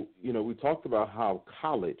so, we talked about how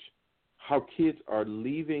kids are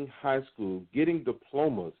leaving high school, getting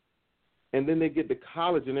diplomas, and then they get to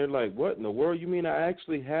college and they're like, what in the world? You mean I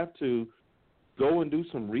actually have to go and do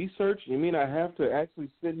some research? You mean I have to actually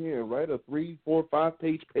sit here and write a 3, 4,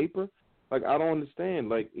 5-page paper? Like, I don't understand.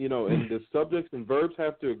 Like, and the subjects and verbs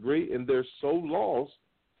have to agree, and they're so lost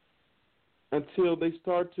until they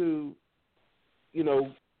start to,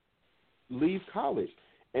 leave college.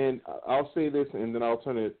 And I'll say this, and then I'll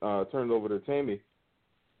turn it over to Tammy.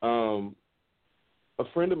 A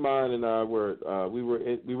friend of mine and I were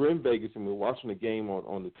in Vegas, and we were watching a game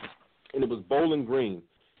and it was Bowling Green,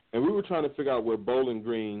 and we were trying to figure out where Bowling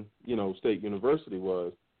Green, State University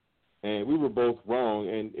was, and we were both wrong,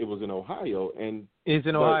 and it was in Ohio. And it's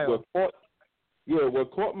in Ohio. Yeah,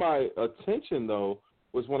 what caught my attention, though,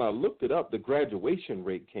 was when I looked it up, the graduation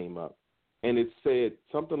rate came up, and it said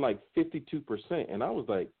something like 52%, and I was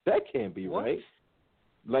like, that can't be What? right.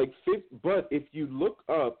 Like, but if you look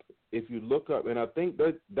up, and I think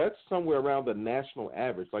that's somewhere around the national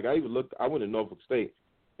average. Like, I went to Norfolk State,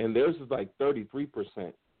 and theirs is like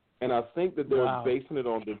 33%, and I think that they're Wow. basing it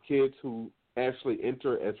on the kids who actually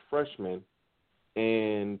enter as freshmen,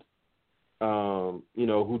 and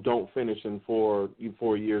who don't finish in 4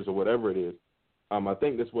 years or whatever it is. I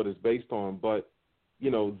think that's what it's based on. But,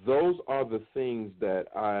 those are the things that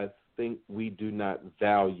I think we do not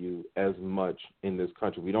value as much in this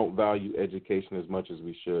country. We don't value education as much as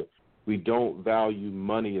we should. We don't value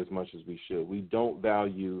money as much as we should. We don't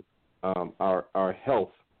value our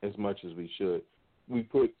health as much as we should. We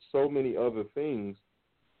put so many other things,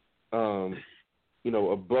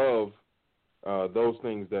 above those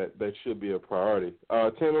things that should be a priority.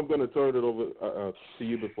 Tim, I'm going to turn it over to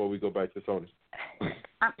you before we go back to Tony.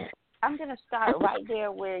 I'm going to start right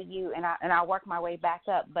there where you and I'll work my way back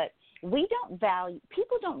up. But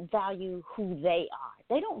people don't value who they are.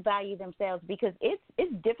 They don't value themselves because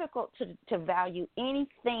it's difficult to value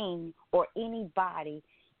anything or anybody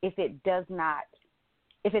if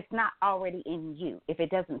it's not already in you, if it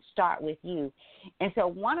doesn't start with you. And so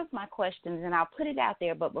one of my questions, and I'll put it out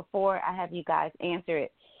there, but before I have you guys answer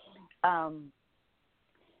it,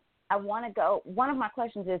 one of my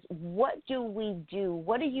questions is, what do we do?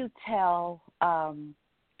 What do you tell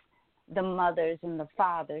the mothers and the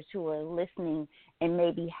fathers who are listening and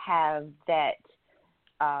maybe have that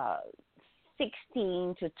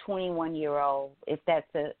 16 to 21-year-old, if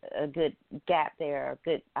that's a good gap there, a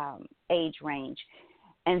good age range,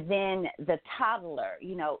 and then the toddler,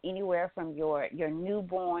 anywhere from your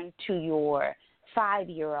newborn to your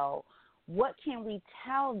 5-year-old, what can we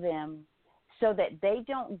tell them so that they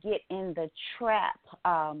don't get in the trap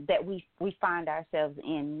that we find ourselves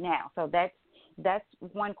in now? So that's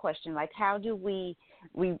one question. Like, how do we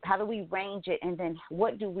range it, and then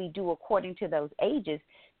what do we do according to those ages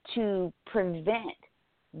to prevent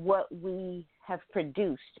what we have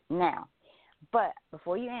produced now? But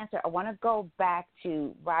before you answer, I want to go back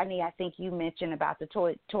to Rodney. I think you mentioned about the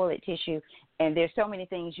toilet tissue, and there's so many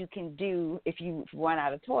things you can do if you run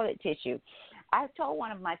out of toilet tissue. I told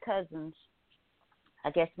one of my cousins,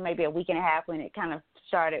 I guess maybe a week and a half when it kind of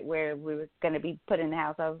started where we were going to be put in the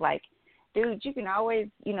house, I was like, dude, you can always,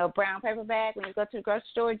 brown paper bag. When you go to the grocery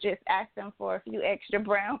store, just ask them for a few extra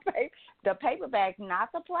brown paper. The paper bag, not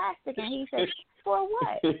the plastic. And he said, for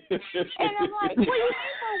what? And I'm like, what do you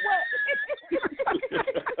mean for what?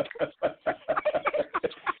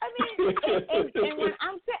 I mean, and when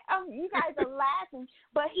I'm you guys are laughing,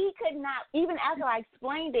 but he could not, even after I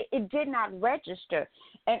explained it, it did not register.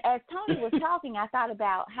 And as Tony was talking, I thought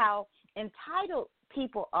about how entitled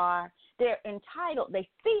people are. They're entitled. They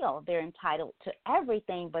feel they're entitled to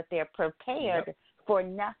everything, but they're prepared for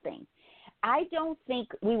nothing. I don't think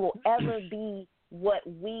we will ever be what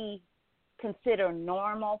we consider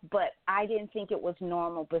normal, but I didn't think it was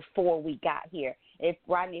normal before we got here.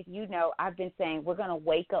 Rodney, if you know, I've been saying we're going to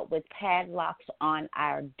wake up with padlocks on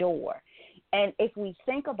our door. And if we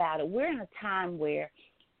think about it, we're in a time where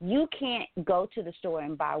you can't go to the store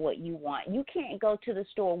and buy what you want. You can't go to the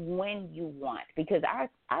store when you want, because our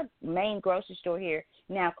main grocery store here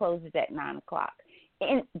now closes at 9 o'clock.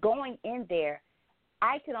 And going in there,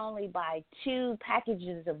 I could only buy 2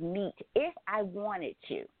 packages of meat if I wanted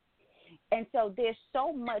to. And so there's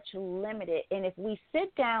so much limited. And if we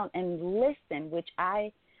sit down and listen, which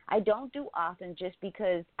I don't do often just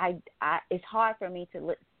because it's hard for me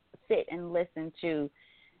to sit and listen to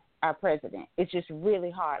our president. It's just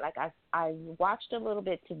really hard. Like I watched a little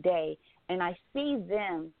bit today, and I see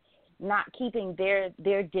them not keeping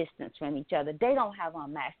their distance from each other. They don't have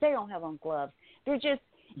on masks. They don't have on gloves. They're just,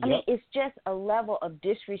 I mean, it's just a level of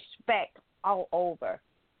disrespect all over.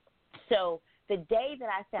 So the day that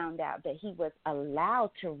I found out that he was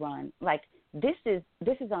allowed to run, like this is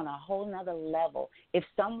on a whole nother level. If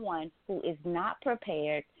someone who is not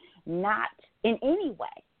prepared, not in any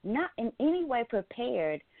way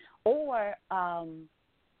prepared or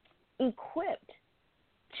equipped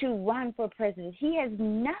to run for president. He has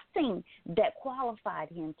nothing that qualified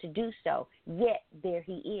him to do so, yet there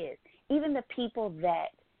he is. Even the people that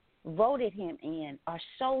voted him in are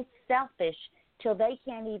so selfish till they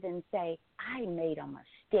can't even say, I made a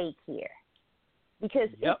mistake here. Because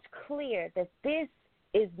it's clear that this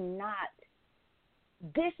is not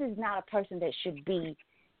a person that should be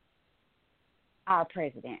our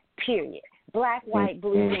president, period. Black, white,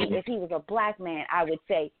 blue, green. If he was a black man, I would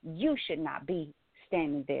say you should not be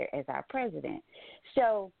standing there as our president.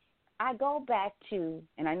 So I go back to,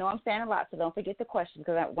 and I know I'm saying a lot, so don't forget the question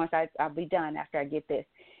because I'll be done after I get this.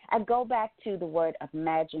 I go back to the word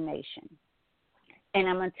imagination, and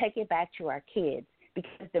I'm going to take it back to our kids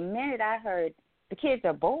because the minute I heard the kids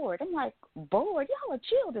are bored, I'm like, bored? Y'all are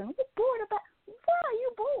children. What bored about? Why are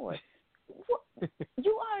you bored? What?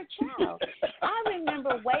 You are a child. I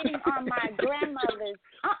remember waiting on my grandmother's.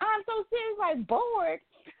 I'm so serious, like bored.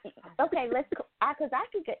 Okay, because I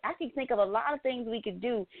could think of a lot of things we could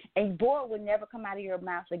do, and bored would never come out of your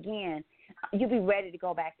mouth again. You'll be ready to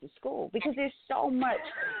go back to school because there's so much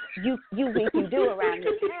we can do around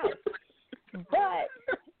this house. But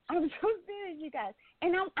I'm so serious, you guys.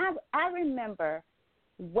 And I remember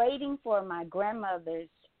waiting for my grandmother's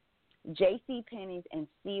J.C. Penney's and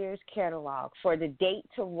Sears catalog for the date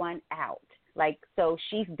to run out. Like, so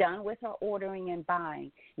she's done with her ordering and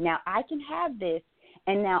buying. Now I can have this,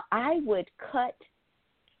 and now I would cut.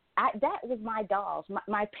 That was my dolls,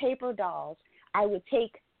 my paper dolls. I would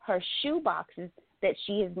take her shoe boxes that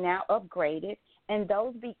she has now upgraded, and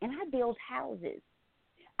I build houses.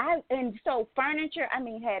 And so furniture,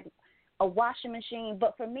 had a washing machine,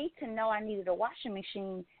 but for me to know I needed a washing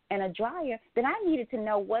machine and a dryer, then I needed to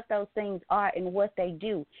know what those things are and what they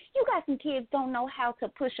do. You got some kids don't know how to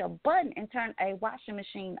push a button and turn a washing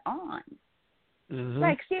machine on. Mm-hmm.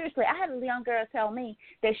 Like, seriously, I had a young girl tell me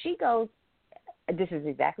that she goes, this is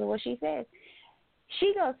exactly what she says,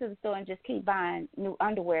 she goes to the store and just keep buying new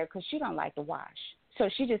underwear because she don't like to wash. So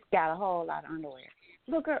she just got a whole lot of underwear.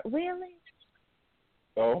 Look, girl, really?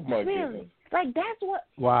 Oh, my really? goodness. Like, that's what,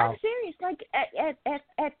 wow. I'm serious. Like,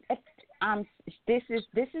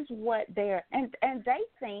 this is what they're, and they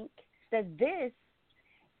think that this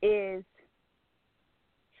is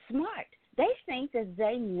smart. They think that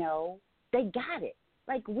they know they got it.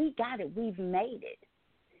 Like, we got it. We've made it.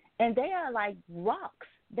 And they are like rocks.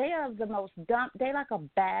 They are the most dumb. They're like a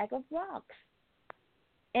bag of rocks.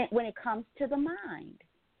 And when it comes to the mind,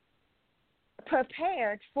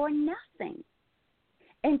 prepared for nothing.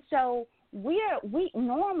 And so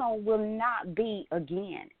normal will not be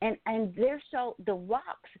again. And they're so, the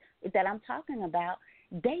rocks that I'm talking about,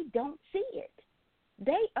 they don't see it.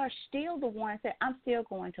 They are still the ones that I'm still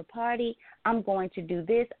going to party. I'm going to do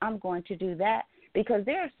this. I'm going to do that. Because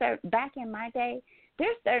there are certain, back in my day,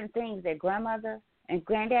 there's certain things that grandmother and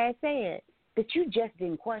granddad said that you just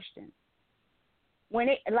didn't question. When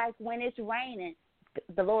it's raining,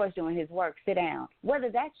 the Lord's doing his work, sit down. Whether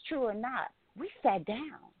that's true or not, we sat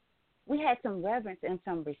down. We had some reverence and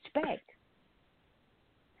some respect.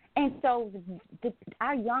 And so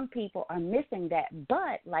our young people are missing that.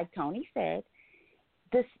 But like Tony said,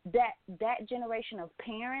 that generation of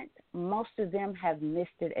parents, most of them have missed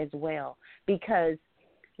it as well because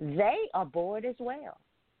they are bored as well.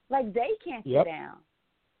 Like, they can't sit down.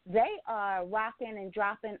 They are rocking and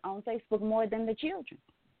dropping on Facebook more than the children.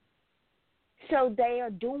 So they are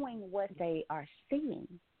doing what they are seeing.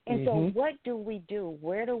 And so what do we do?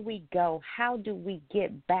 Where do we go? How do we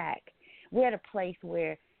get back? We're at a place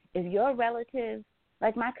where if your relative,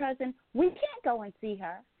 like my cousin, we can't go and see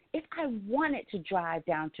her. If I wanted to drive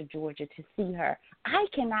down to Georgia to see her, I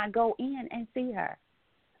cannot go in and see her.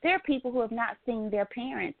 There are people who have not seen their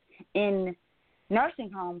parents in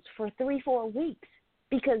nursing homes for 3-4 weeks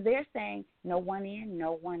because they're saying no one in,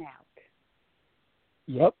 no one out.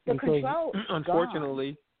 Yep. The control is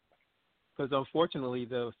unfortunately, because unfortunately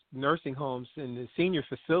the nursing homes and the senior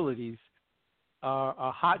facilities are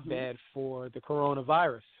a hotbed for the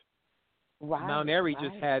coronavirus. Right, Mount Airy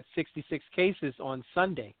just had 66 cases on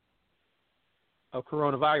Sunday of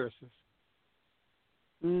coronaviruses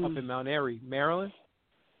up in Mount Airy, Maryland.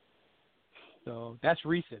 So that's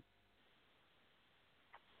recent.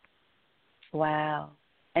 Wow.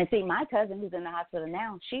 And see, my cousin who's in the hospital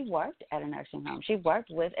now, she worked at a nursing home. She worked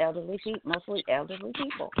with elderly people, mostly elderly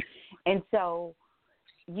people. And so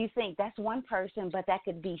you think that's one person, but that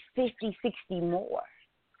could be 50, 60 more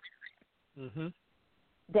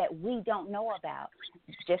that we don't know about.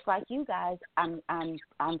 Just like you guys, I'm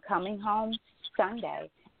coming home Sunday,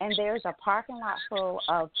 and there's a parking lot full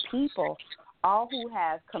of people, all who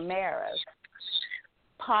have Camaros,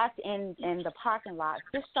 parked in the parking lot,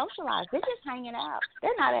 just socialize. They're just hanging out.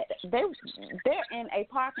 They're in a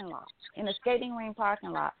parking lot, in a skating ring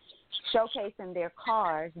parking lot, showcasing their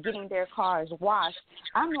cars, getting their cars washed.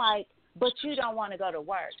 I'm like, but you don't want to go to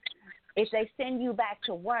work. If they send you back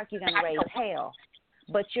to work, you're going to raise hell.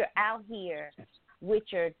 But you're out here with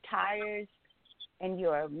your tires and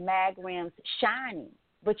your mag rims shining,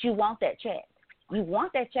 but you want that check. You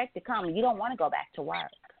want that check to come, and you don't want to go back to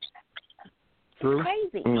work. True.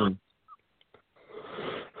 Crazy.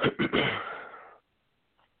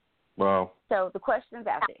 Wow. So the question's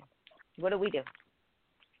out there. What do we do?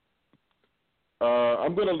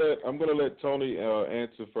 I'm gonna let Tony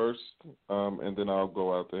answer first, and then I'll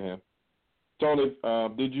go out to him. Tony,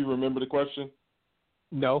 did you remember the question?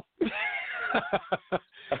 No. So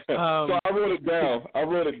I wrote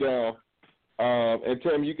it down. And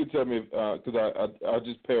Tim, you can tell me because I'll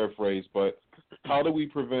just paraphrase. But how do we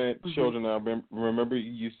prevent children? I remember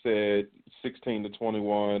you said 16 to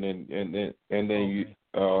 21, and then you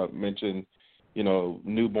mentioned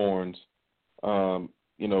newborns.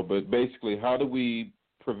 But basically, how do we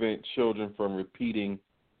prevent children from repeating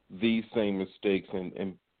these same mistakes,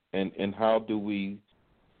 and how do we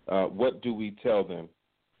what do we tell them?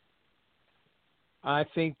 I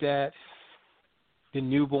think that the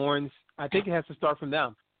newborns, I think it has to start from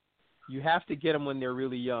them. You have to get them when they're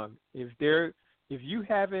really young. If you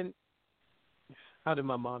haven't, how did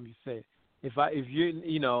my mom used to say it?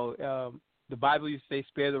 The Bible used to say,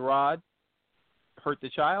 spare the rod, hurt the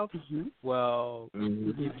child. Mm-hmm. Well,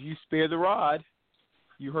 if you spare the rod,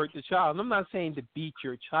 you hurt the child. And I'm not saying to beat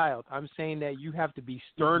your child. I'm saying that you have to be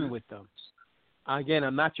stern with them. Again,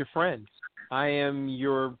 I'm not your friend. I am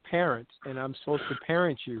your parent, and I'm supposed to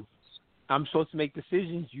parent you. I'm supposed to make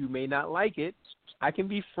decisions. You may not like it. I can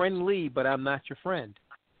be friendly, but I'm not your friend.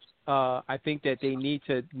 I think that they need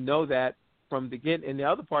to know that from the beginning. And the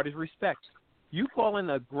other part is respect. You calling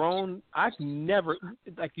a grown, I've never,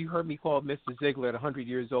 like you heard me call Mr. Ziegler at 100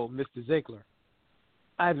 years old, Mr. Ziegler.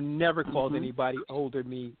 I've never called anybody older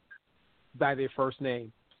than me by their first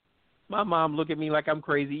name. My mom looked at me like I'm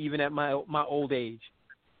crazy even at my old age.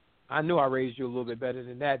 I knew I raised you a little bit better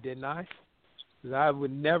than that, didn't I? 'Cause I would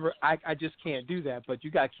never, I just can't do that. But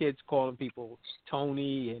you got kids calling people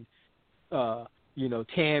Tony and,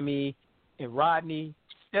 Tammy and Rodney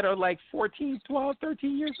that are like 14, 12,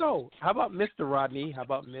 13 years old. How about Mr. Rodney? How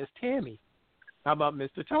about Miss Tammy? How about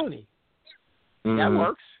Mr. Tony? That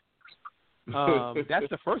works. That's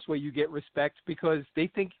the first way you get respect, because they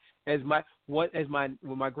think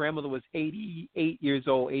when my grandmother was 88 years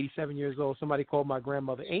old, 87 years old, somebody called my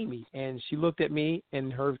grandmother Amy, and she looked at me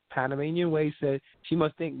in her Panamanian way, said she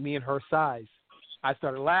must think me and her size. I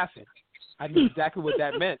started laughing. I knew exactly what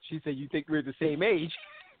that meant. She said, "You think we're the same age?"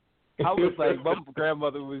 I was like, my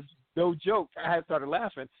grandmother was no joke. I started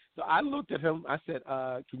laughing. So I looked at him. I said,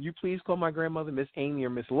 "Can you please call my grandmother Miss Amy or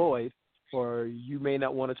Miss Lloyd, or you may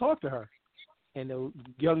not want to talk to her?" And the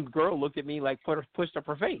young girl looked at me like pushed up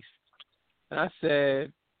her face. And I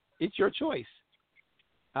said, "It's your choice.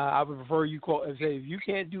 I would prefer you call and say, if you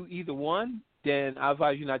can't do either one, then I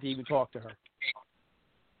advise you not to even talk to her."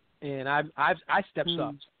 And I stepped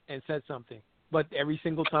up and said something. But every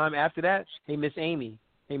single time after that, "Hey, Miss Amy,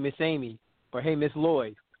 or "Hey, Miss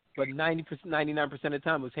Lloyd." But 99% of the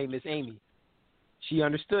time it was, "Hey, Miss Amy." She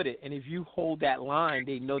understood it. And if you hold that line,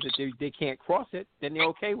 they know that they can't cross it, then they're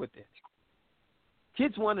okay with it.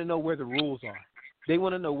 Kids want to know where the rules are. They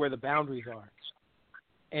want to know where the boundaries are.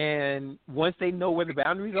 And once they know where the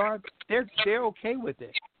boundaries are, they're okay with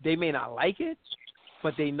it. They may not like it,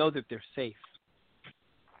 but they know that they're safe.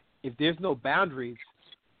 If there's no boundaries,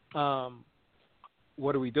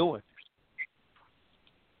 what are we doing?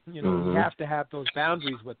 You have to have those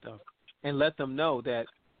boundaries with them and let them know that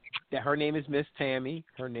her name is Miss Tammy,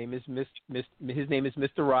 her name is his name is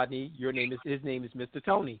Mr. Rodney, his name is Mr.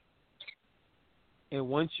 Tony. And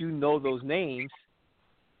once you know those names,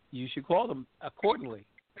 you should call them accordingly.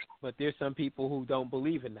 But there's some people who don't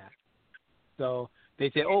believe in that. So they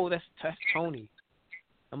say, "Oh, that's Tony."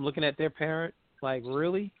 I'm looking at their parent like,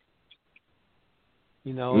 really?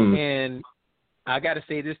 And I got to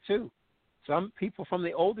say this too. Some people from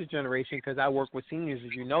the older generation, because I work with seniors,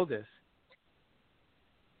 as you know this,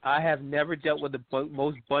 I have never dealt with the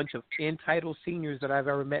most bunch of entitled seniors that I've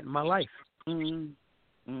ever met in my life.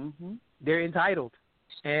 Mm-hmm. They're entitled,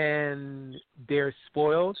 and they're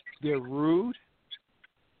spoiled, they're rude,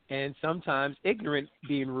 and sometimes ignorant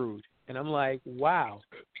being rude. And I'm like, wow,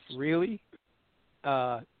 really?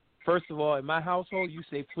 First of all, in my household, you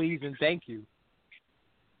say please and thank you.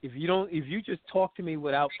 If you just talk to me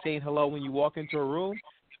without saying hello when you walk into a room,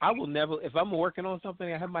 I will never, if I'm working on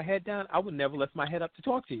something, I have my head down, I will never lift my head up to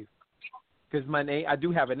talk to you. Because my name, I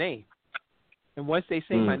do have a name. And once they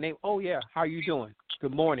say my name, "Oh yeah, how are you doing?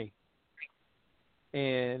 Good morning."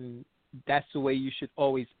 And that's the way you should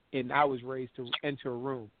always, and I was raised to enter a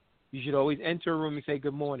room. You should always enter a room and say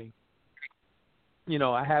good morning.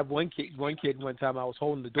 I had one kid one time I was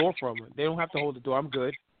holding the door for them. They don't have to hold the door, I'm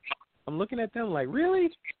good. I'm looking at them like, really?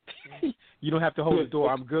 You don't have to hold the door,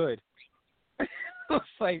 I'm good.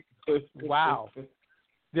 It's like, wow.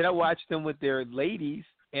 Then I watched them with their ladies,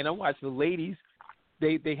 and I watched the ladies,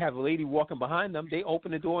 they have a lady walking behind them. They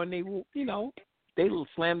open the door, and they will, they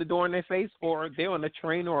slam the door in their face, or they're on a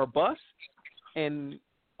train or a bus, and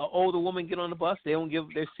an older woman get on the bus, they don't give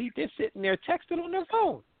their seat, they're sitting there texting on their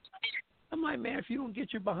phone. I'm like, man, if you don't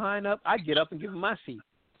get your behind up, I get up and give them my seat.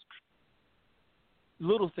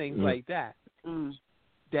 Little things like that.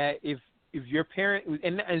 That if your parent,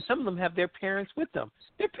 and some of them have their parents with them,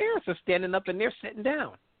 their parents are standing up and they're sitting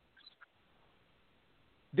down.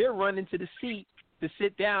 They're running to the seat to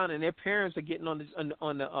sit down, and their parents are getting on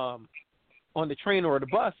the train or the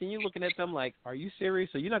bus, and you're looking at them like, are you serious?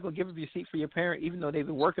 So you're not going to give up your seat for your parent, even though they've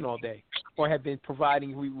been working all day or have been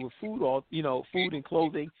providing you with food, food and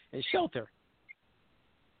clothing and shelter.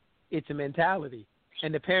 It's a mentality,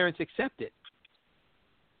 and the parents accept it.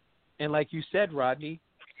 And like you said, Rodney,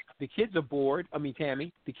 the kids are bored.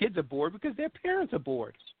 Tammy, the kids are bored because their parents are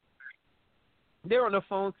bored. They're on the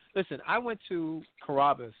phone. Listen, I went to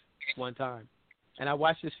Carrabba's one time, and I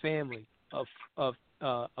watched this family of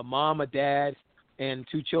a mom, a dad, and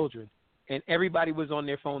 2 children, and everybody was on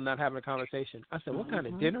their phone, not having a conversation. I said, "What kind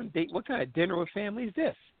of dinner date? What kind of dinner with family is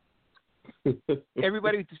this?"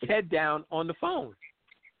 Everybody with his head down on the phone.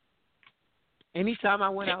 Anytime I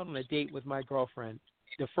went out on a date with my girlfriend,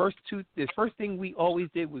 the first thing we always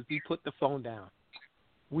did was we put the phone down.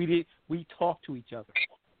 We talked to each other,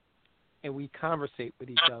 and we conversate with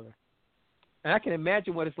each other. And I can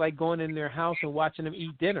imagine what it's like going in their house and watching them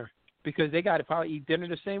eat dinner, because they got to probably eat dinner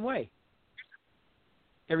the same way.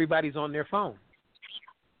 Everybody's on their phone.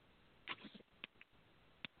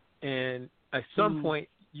 And at some point,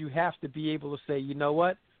 you have to be able to say, you know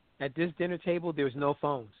what? At this dinner table, there's no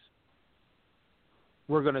phones.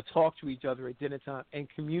 We're going to talk to each other at dinner time and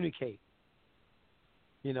communicate.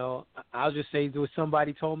 You know, I'll just say there was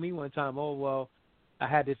somebody told me one time, oh, well, I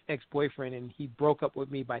had this ex-boyfriend and he broke up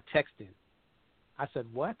with me by texting. I said,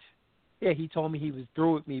 what? Yeah, he told me he was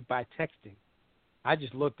through with me by texting. I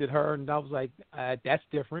just looked at her and I was like, that's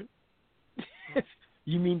different.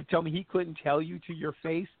 You mean to tell me he couldn't tell you to your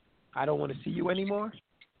face, I don't want to see you anymore?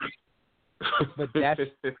 But that's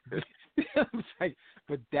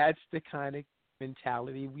but that's the kind of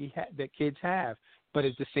mentality that kids have. But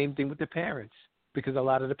it's the same thing with the parents, because a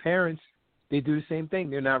lot of the parents, they do the same thing.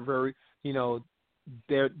 They're not very,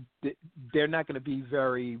 they're not going to be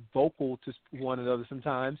very vocal to one another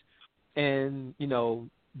sometimes, and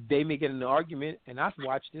they may get in an argument. And I've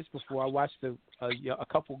watched this before. I watched a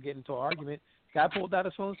couple get into an argument. Guy pulled out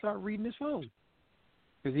his phone and started reading his phone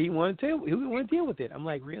because he didn't want to deal with it. I'm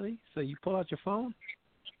like, really? So you pull out your phone?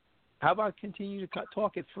 How about continue to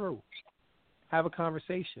talk it through? Have a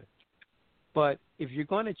conversation. But if you're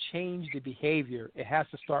going to change the behavior, it has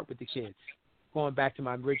to start with the kids. Going back to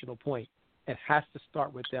my original point, it has to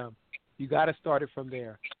start with them. You got to start it from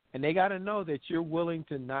there. And they got to know that you're willing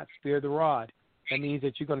to not spare the rod. That means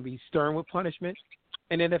that you're going to be stern with punishment.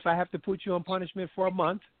 And then if I have to put you on punishment for a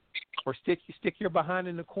month or stick your behind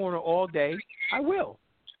in the corner all day, I will.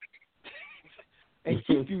 And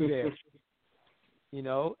keep you there.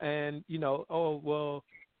 Oh, well,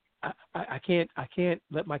 I can't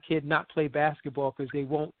let my kid not play basketball because they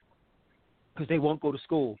won't go to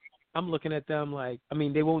school. I'm looking at them like,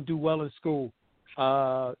 they won't do well in school.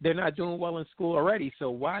 They're not doing well in school already,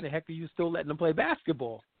 so why the heck are you still letting them play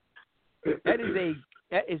basketball? That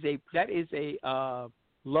is a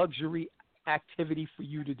luxury activity for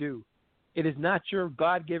you to do. It is not your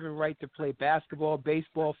God-given right to play basketball,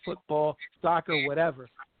 baseball, football, soccer, whatever.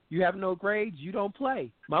 You have no grades, you don't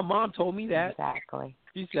play. My mom told me that. Exactly.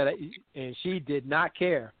 She said, and she did not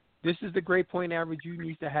care. This is the grade point average you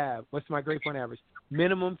need to have. What's my grade point average?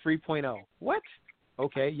 Minimum 3.0. What?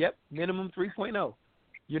 Okay, yep, minimum 3.0.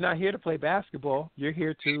 You're not here to play basketball. You're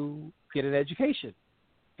here to get an education.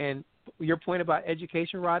 And your point about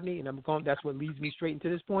education, Rodney, and that's what leads me straight into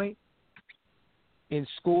this point. In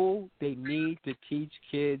school, they need to teach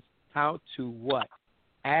kids how to what?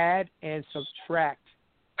 Add and subtract.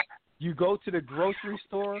 You go to the grocery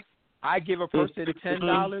store, I give a person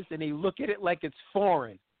 $10, and they look at it like it's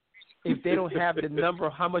foreign. If they don't have the number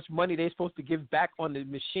of how much money they're supposed to give back on the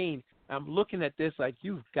machine, I'm looking at this like,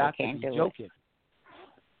 you've got to be joking.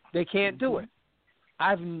 They can't do it.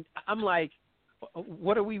 I'm like,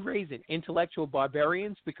 what are we raising? Intellectual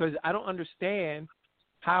barbarians? Because I don't understand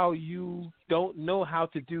how you don't know how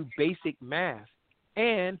to do basic math.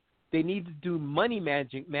 And they need to do money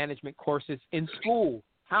management courses in school.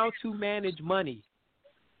 How to manage money.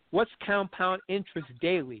 What's compound interest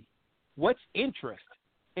daily? What's interest?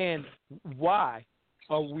 And why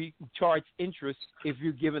are we charged interest if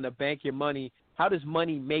you're giving a bank your money? How does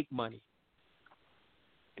money make money?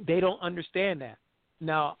 They don't understand that.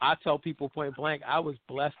 Now, I tell people point blank, I was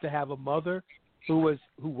blessed to have a mother who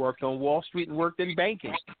worked on Wall Street and worked in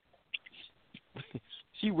banking.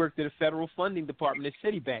 She worked at a federal funding department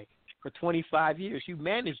at Citibank for 25 years. She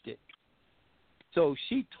managed it. So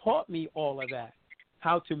she taught me all of that,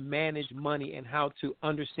 how to manage money and how to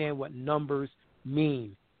understand what numbers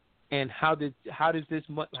mean, and how does this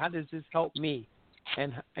help me,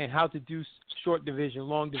 and how to do short division,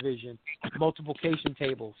 long division, multiplication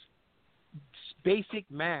tables, basic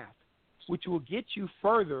math, which will get you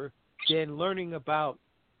further than learning about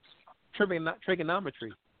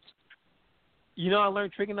trigonometry. You know, I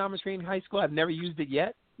learned trigonometry in high school. I've never used it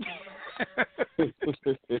yet.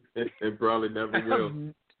 It probably never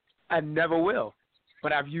will. I never will.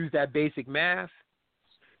 But I've used that basic math.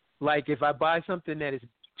 Like if I buy something that is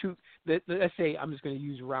let's say, I'm just going to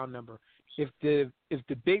use a round number. If the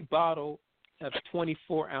big bottle of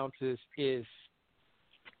 24 ounces is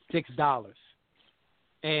 $6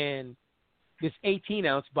 and this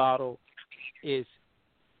 18-ounce bottle is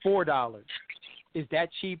 $4, is that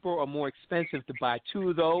cheaper or more expensive to buy two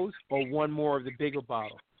of those or one more of the bigger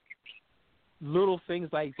bottle? Little things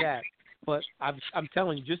like that. But I'm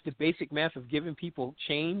telling you, just the basic math of giving people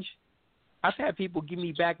change. I've had people give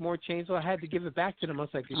me back more change, so I had to give it back to them. I was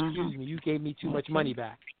like, excuse me, you gave me too much money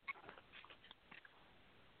back.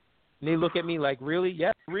 And they look at me like, really?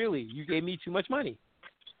 Yeah, really. You gave me too much money.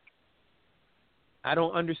 I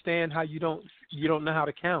don't understand how you don't know how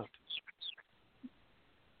to count.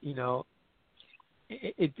 You know,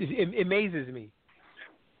 it amazes me.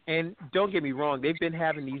 And don't get me wrong, they've been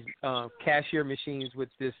having these cashier machines with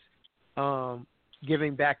this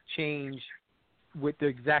giving back change with the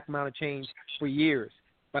exact amount of change for years.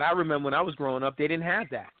 But I remember when I was growing up, they didn't have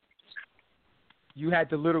that. You had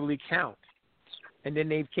to literally count. And then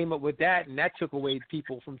they came up with that, and that took away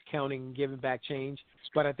people from counting and giving back change.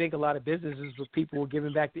 But I think a lot of businesses with people were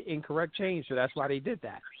giving back the incorrect change, so that's why they did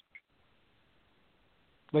that.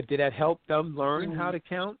 But did that help them learn how to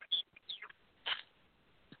count?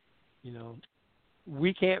 You know,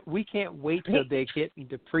 we can't wait till they get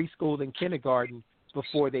into preschool and kindergarten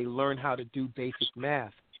before they learn how to do basic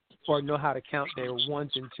math or know how to count their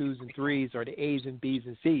ones and twos and threes or the A's and B's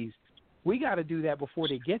and C's. We got to do that before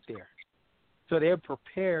they get there, so they're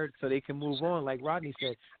prepared so they can move on. Like Rodney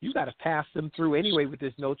said, you got to pass them through anyway with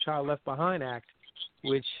this No Child Left Behind Act,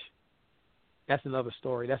 which that's another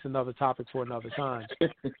story. That's another topic for another time.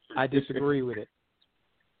 I disagree with it.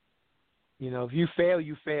 You know, if you fail,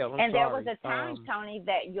 you fail. And there was a time, Tony,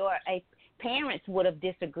 that your parents would have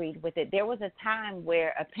disagreed with it. There was a time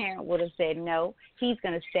where a parent would have said, no, he's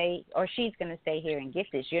going to stay or she's going to stay here and get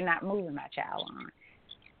this. You're not moving my child on.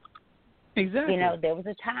 Exactly. You know, there was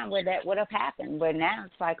a time where that would have happened, where now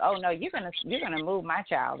it's like, oh, no, you're gonna move my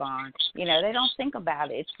child on. You know, they don't think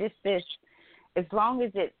about it. It's just this, as long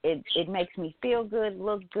as it makes me feel good,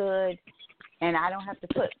 look good, and I don't have to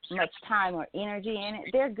put much time or energy in it,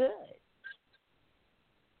 they're good.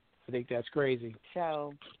 I think that's crazy.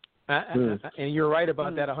 So, and you're right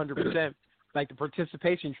about that 100%. Like the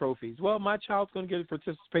participation trophies. Well, my child's going to get a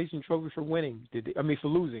participation trophy for winning. For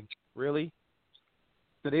losing. Really?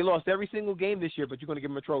 So they lost every single game this year, but you're going to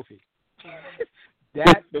give them a trophy.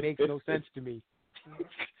 That makes no sense to me.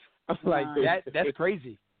 I'm like, that's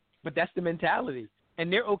crazy. But that's the mentality.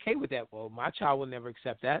 And they're okay with that. Well, my child will never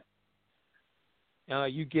accept that.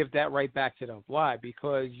 You give that right back to them. Why?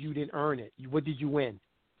 Because you didn't earn it. What did you win?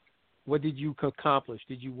 What did you accomplish?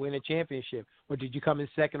 Did you win a championship? Or did you come in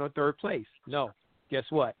second or third place? No. Guess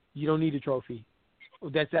what? You don't need a trophy.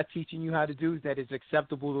 That's teaching you how to do, that it's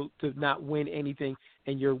acceptable to not win anything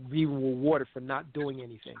and you're being rewarded for not doing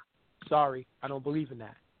anything. Sorry, I don't believe in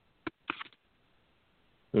that.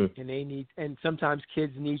 And sometimes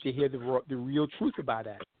kids need to hear the real truth about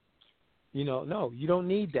that. You know, no, you don't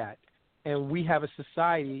need that. And we have a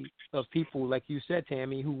society of people, like you said,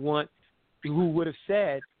 Tammy, who would have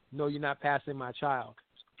said, no, you're not passing my child.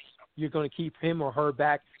 You're going to keep him or her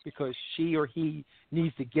back because she or he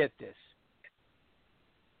needs to get this.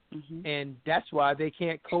 Mm-hmm. And that's why they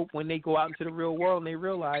can't cope when they go out into the real world and they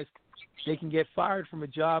realize they can get fired from a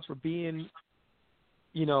job for being,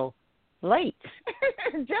 you know, late.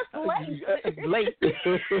 Just late. Late.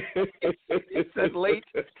 It says late.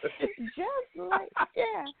 Just late.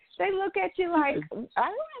 Yeah. They look at you like, I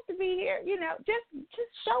don't have to be here. You know, just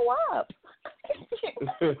show up.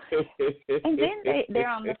 And then they're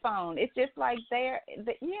on the phone. It's just like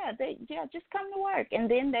just come to work.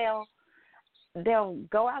 And then they'll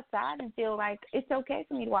go outside and feel like it's okay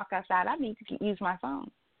for me to walk outside. I need to use my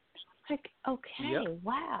phone. It's like, okay, yep.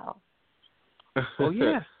 Wow. Oh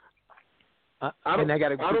yeah. And I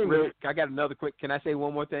got another quick. Can I say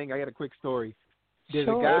one more thing? I got a quick story. There's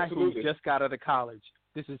a guy who just got out of college.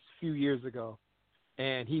 This is a few years ago,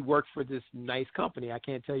 and he worked for this nice company. I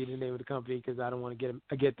can't tell you the name of the company because I don't want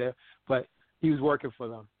to get there, but he was working for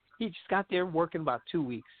them. He just got there working about 2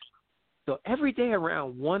 weeks. So every day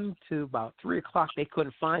around 1 to about 3 o'clock, they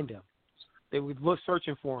couldn't find him. They would look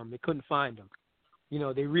searching for him. They couldn't find him. You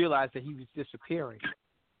know, they realized that he was disappearing.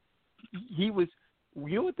 You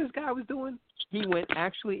know what this guy was doing? He went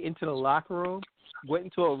actually into the locker room, went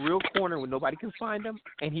into a real corner where nobody could find him,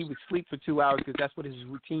 and he would sleep for 2 hours because that's what his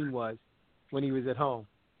routine was when he was at home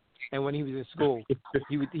and when he was in school.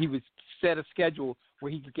 He would set a schedule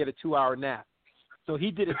where he could get a 2-hour nap. So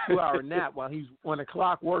he did a 2-hour nap while he's on the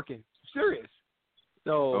clock working. Serious.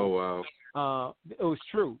 So, oh wow, it was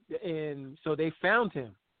true. And so they found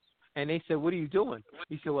him, and they said, "What are you doing?"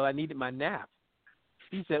 He said, "Well, I needed my nap."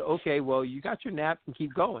 He said, "Okay, well, you got your nap and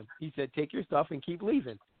keep going." He said, "Take your stuff and keep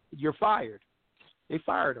leaving. You're fired." They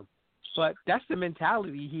fired him. But that's the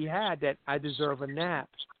mentality he had, that I deserve a nap.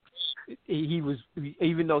 He was,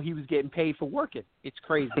 even though he was getting paid for working. It's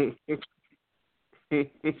crazy.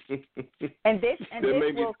 And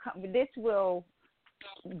this will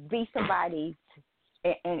be somebody's,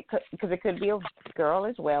 and because it could be a girl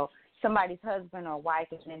as well, somebody's husband or wife,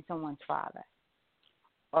 and then someone's father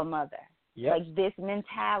or mother. Yep. Like, this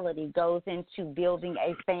mentality goes into building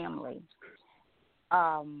a family.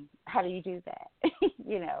 How do you do that?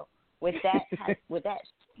 You know, with that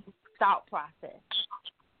thought process,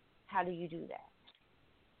 how do you do that?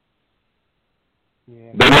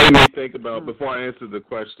 Yeah. That made me think about, before I answer the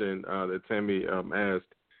question that Tammy asked,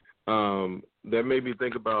 that made me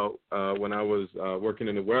think about when I was working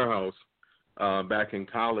in the warehouse back in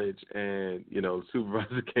college, and, you know, the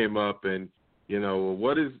supervisor came up and, you know,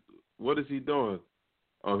 what is he doing?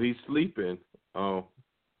 Oh, he's sleeping. Oh,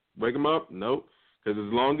 wake him up? Nope. Because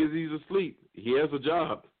as long as he's asleep, he has a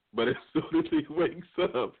job. But as soon as he wakes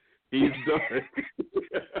up, he's done.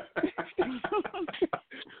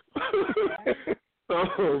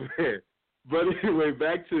 Oh man! But anyway,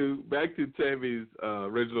 back to Tammy's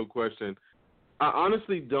original question. I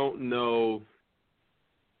honestly don't know.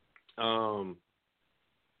 I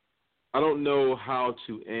don't know how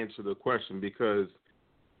to answer the question, because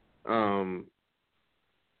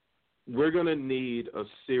we're gonna need a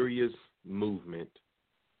serious movement.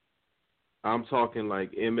 I'm talking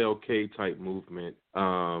like MLK type movement,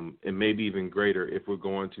 and maybe even greater if we're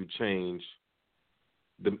going to change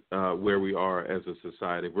where we are as a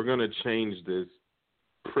society. If we're going to change this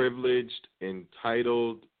privileged,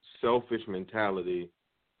 entitled, selfish mentality,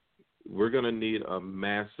 we're going to need a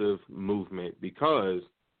massive movement, because,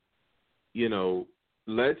 you know,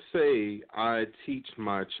 let's say I teach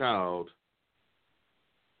my child,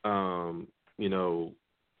 you know,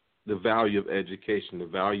 the value of education, the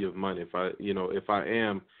value of money. If I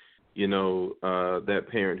am, you know, that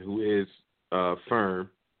parent who is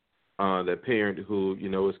firm, that parent who, you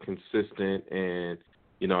know, is consistent, and,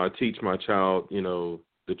 you know, I teach my child, you know,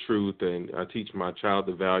 the truth, and I teach my child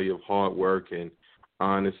the value of hard work and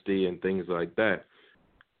honesty and things like that.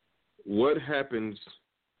 What happens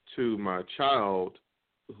to my child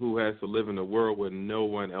who has to live in a world where no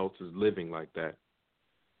one else is living like that?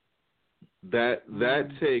 That's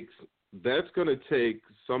going to take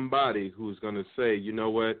somebody who's going to say, you know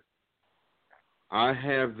what, I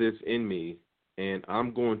have this in me, and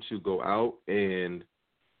I'm going to go out and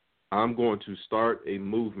I'm going to start a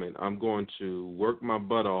movement. I'm going to work my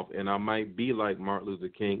butt off, and I might be like Martin Luther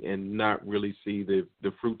King and not really see the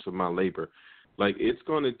fruits of my labor. Like, it's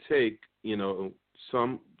going to take, you know,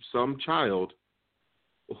 some child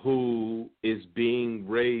who is being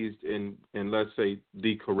raised in let's say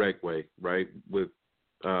the correct way, right? With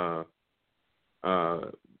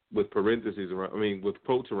parentheses around, with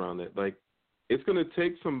quotes around it. Like, it's going to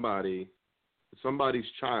take somebody's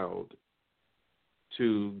child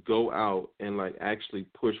to go out and like actually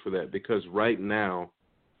push for that, because right now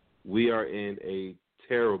we are in a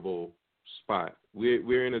terrible spot.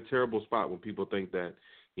 We're in a terrible spot when people think that,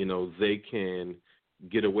 you know, they can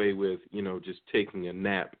get away with, you know, just taking a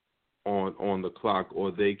nap on the clock, or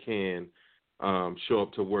they can show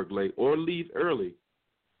up to work late or leave early,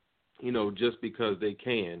 you know, just because they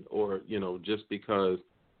can, or, you know, just because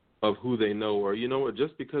of who they know, or, you know what,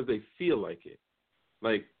 just because they feel like it.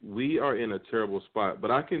 Like, we are in a terrible spot. But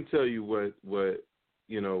I can tell you what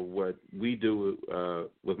we do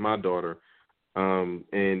with my daughter.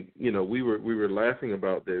 And, you know, we were laughing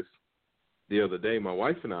about this the other day, my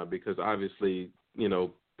wife and I, because obviously, you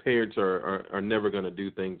know, parents are never going to do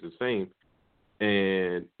things the same.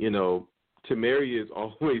 And, you know, Tamari is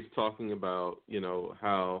always talking about, you know,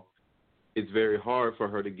 how it's very hard for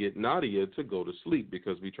her to get Nadia to go to sleep,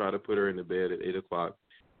 because we try to put her in the bed at 8 o'clock.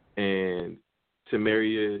 And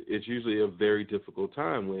Tamaria, it's usually a very difficult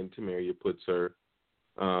time when Tamaria puts her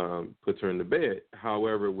in the bed.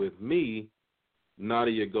 However, with me,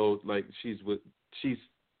 Nadia goes like she's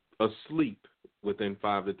asleep within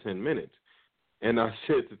 5 to 10 minutes. And I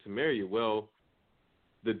said to Tamaria, well,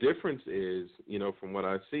 the difference is, from what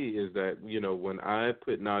I see is that, when I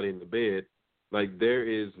put Nadia in the bed, like there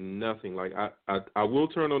is nothing. Like I will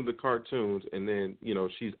turn on the cartoons and then,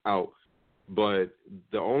 she's out. But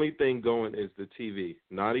the only thing going is the TV.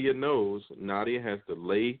 Nadia knows Nadia has to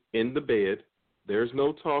lay in the bed. There's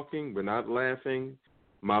no talking. We're not laughing.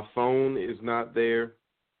 My phone is not there.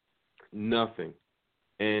 Nothing.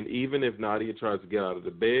 And even if Nadia tries to get out of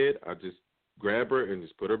the bed, I just grab her and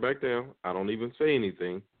just put her back down. I don't even say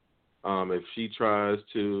anything. If she tries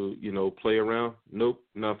to, play around, nope,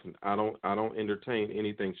 nothing. I don't entertain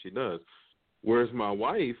anything she does. Whereas my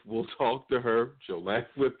wife will talk to her, she'll laugh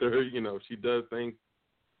with her, she does things.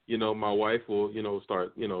 My wife will,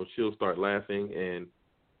 she'll start laughing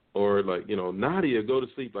or Nadia, go to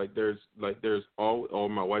sleep. There's all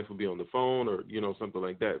my wife will be on the phone or, something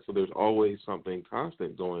like that. So there's always something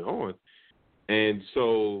constant going on. And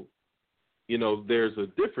so, there's a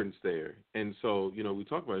difference there. And so, we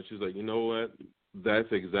talk about it. She's like, you know what?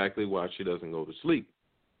 That's exactly why she doesn't go to sleep,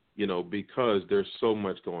 because there's so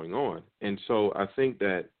much going on. And so I think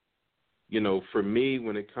that, for me,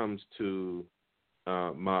 when it comes to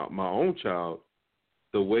my own child,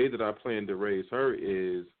 the way that I plan to raise her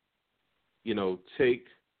is, take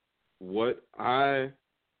what I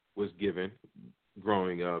was given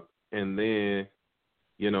growing up and then,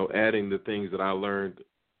 adding the things that I learned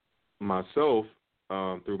myself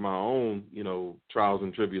through my own, trials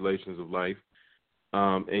and tribulations of life,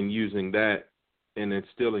 and using that and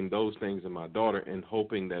instilling those things in my daughter and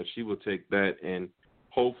hoping that she will take that and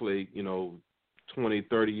hopefully, 20,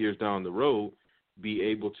 30 years down the road, be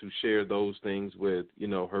able to share those things with,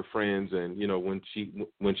 her friends and, when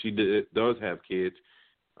she does have kids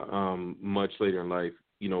much later in life,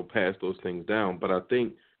 pass those things down. But I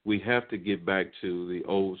think we have to get back to the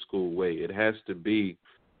old school way. It has to be,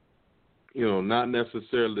 not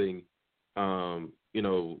necessarily, I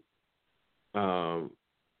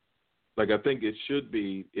think it should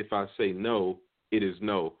be, if I say no, it is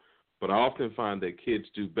no. But I often find that kids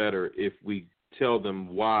do better if we tell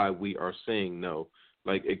them why we are saying no.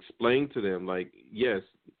 Like, explain to them, like, yes,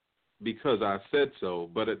 because I said so,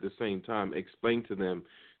 but at the same time, explain to them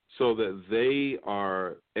so that they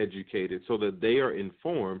are educated, so that they are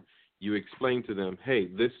informed. You explain to them, hey,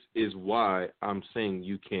 this is why I'm saying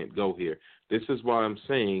you can't go here. This is why I'm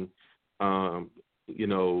saying,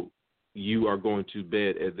 you are going to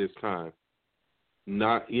bed at this time.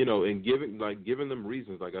 Not, and giving them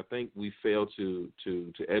reasons. Like, I think we fail to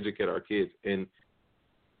educate our kids. And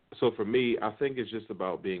so for me, I think it's just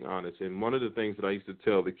about being honest. And one of the things that I used to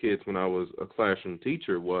tell the kids when I was a classroom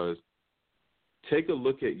teacher was, take a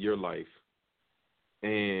look at your life,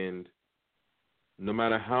 and no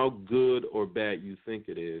matter how good or bad you think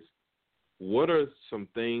it is, what are some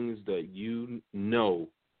things that you know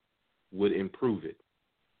would improve it?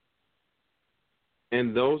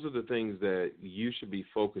 And those are the things that you should be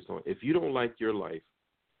focused on. If you don't like your life,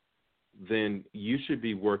 then you should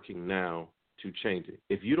be working now to change it.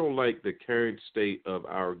 If you don't like the current state of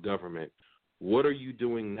our government, what are you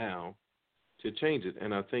doing now to change it?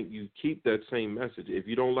 And I think you keep that same message. If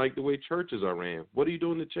you don't like the way churches are ran, what are you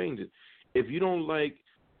doing to change it? If you don't like,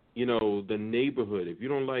 the neighborhood, if you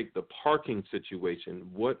don't like the parking situation,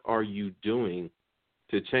 what are you doing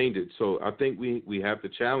to change it? So I think we have to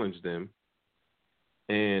challenge them.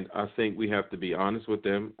 And I think we have to be honest with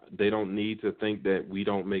them. They don't need to think that we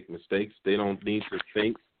don't make mistakes. They don't need to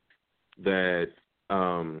think that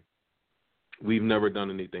we've never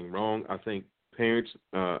done anything wrong. I think parents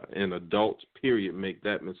and adults, period, make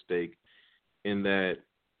that mistake in that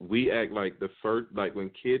we act like when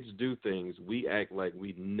kids do things, we act like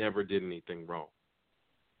we never did anything wrong.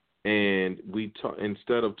 And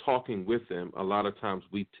instead of talking with them, a lot of times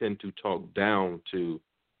we tend to talk down to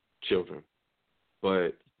children.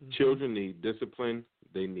 But children need discipline,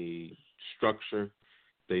 they need structure,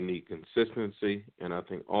 they need consistency, and I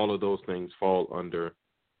think all of those things fall under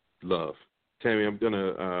love. Tammy, I'm going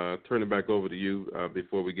to turn it back over to you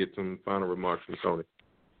before we get some final remarks from Tony.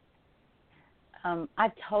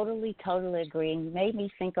 I totally agree. You made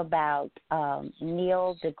me think about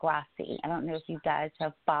Neil deGrasse. I don't know if you guys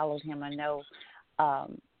have followed him or know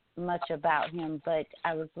much about him, but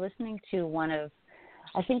I was listening to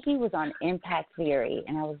I think he was on Impact Theory,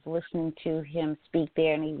 and I was listening to him speak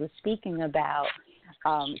there, and he was speaking about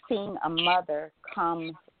seeing a mother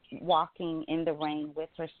come walking in the rain with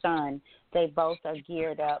her son. They both are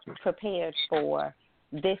geared up, prepared for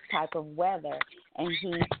this type of weather, and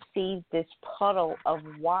he sees this puddle of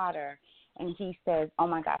water, and he says, "Oh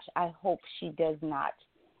my gosh, I hope she does not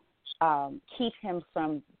keep him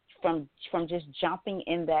from just jumping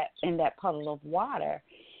in that puddle of water."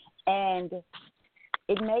 And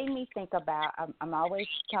it made me think about, I'm always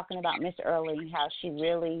talking about Miss Early, how she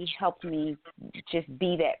really helped me just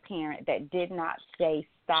be that parent that did not say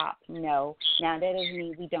stop, no. Now, that doesn't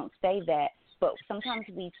mean we don't say that, but sometimes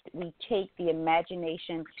we take the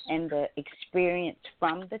imagination and the experience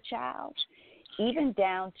from the child, even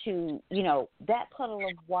down to, that puddle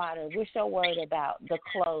of water. We're so worried about the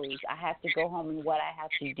clothes. I have to go home and what I have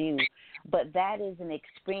to do. But that is an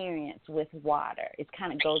experience with water. It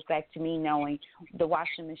kind of goes back to me knowing the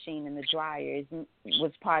washing machine and the dryer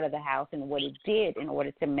was part of the house and what it did in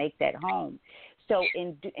order to make that home. So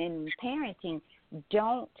in parenting,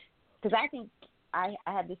 because I think I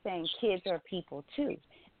have the saying, kids are people too.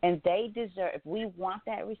 And they deserve, if we want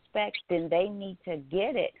that respect, then they need to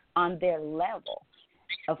get it on their level.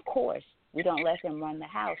 Of course, we don't let them run the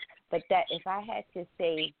house. But that, if I had to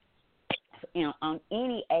say, on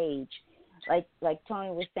any age, like Tony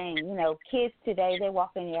was saying, kids today, they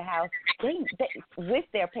walk in your house, they with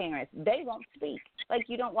their parents, they won't speak. Like,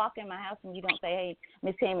 you don't walk in my house and you don't say, "Hey,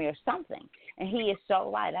 Miss Tammy," or something. And he is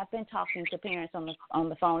so right. I've been talking to parents on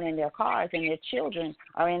the phone in their cars, and their children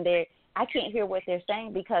are in there. I can't hear what they're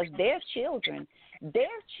saying because their children,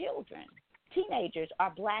 teenagers,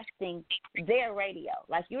 are blasting their radio.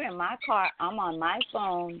 Like, you're in my car, I'm on my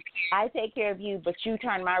phone, I take care of you, but you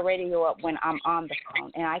turn my radio up when I'm on the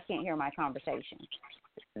phone, and I can't hear my conversation.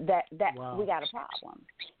 Wow. We got a problem.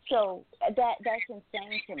 So that's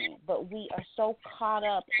insane to me. But we are so caught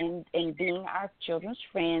up in being our children's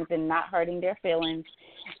friends and not hurting their feelings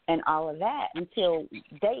and all of that until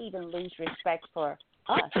they even lose respect for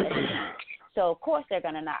us as parents. So, of course, they're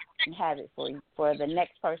going to not have it for the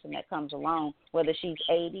next person that comes along, whether she's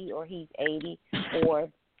 80 or he's 80 or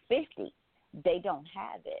 50. They don't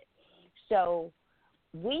have it. So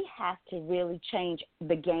we have to really change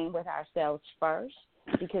the game with ourselves first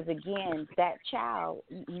because, again, that child,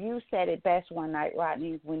 you said it best one night,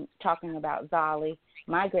 Rodney, when talking about Zolly,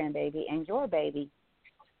 my grandbaby, and your baby,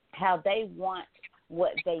 how they want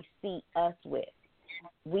what they see us with.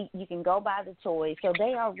 You can go by the toys. So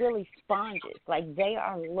they are really sponges. Like, they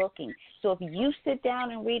are looking. So if you sit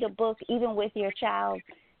down and read a book, even with your child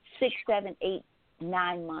 6, 7, 8,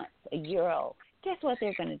 9 months, a year old, guess what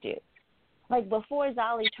they're going to do? Like, before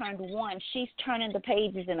Zolly turned 1, she's turning the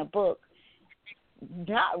pages in a book,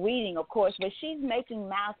 not reading, of course, but she's making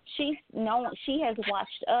mouth. She has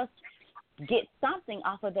watched us get something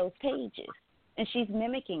off of those pages, and she's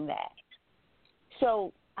mimicking that.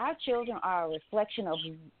 So our children are a reflection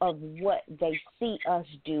of what they see us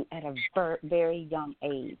do at a very young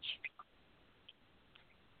age.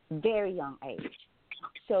 Very young age.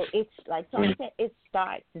 So it's like Tony said, it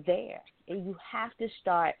starts there. And you have to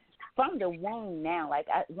start from the womb now. Like,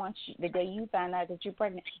 the day you find out that you're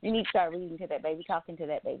pregnant, you need to start reading to that baby, talking to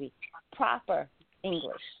that baby, proper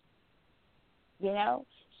English.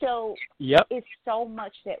 So yep. It's so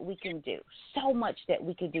much that we can do. So much that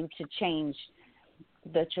we can do to change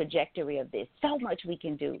the trajectory of this. So much we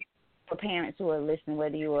can do for parents who are listening,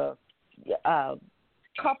 whether you're a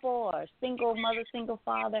couple or single mother, single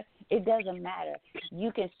father, it doesn't matter.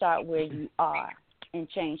 You can start where you are and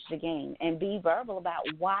change the game and be verbal about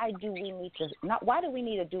why do we need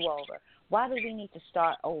a do-over? Why do we need to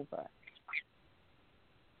start over?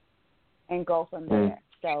 And go from there.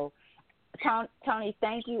 So, Tony,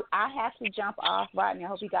 thank you. I have to jump off, Rodney. I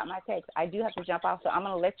hope you got my text. I do have to jump off, so I'm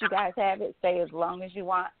going to let you guys have it. Stay as long as you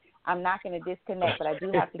want. I'm not going to disconnect, but I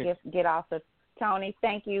do have to get off. So, Tony,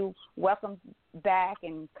 thank you. Welcome back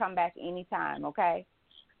and come back anytime, okay?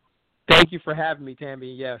 Thank you for having me,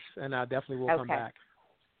 Tammy. Yes, and I definitely will come back.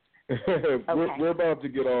 We're about to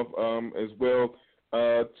get off as well.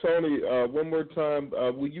 Tony, one more time,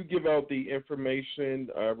 will you give out the information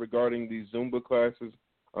regarding the Zumba classes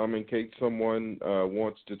in case someone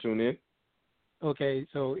wants to tune in? Okay,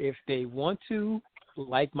 so if they want to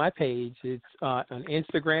like my page, it's on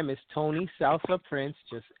Instagram, it's Tony Salsa Prince.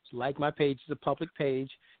 Just like my page, it's a public page.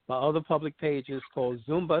 My other public page is called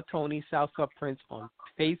Zumba Tony Salsa Prince on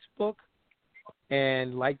Facebook.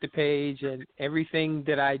 And like the page and everything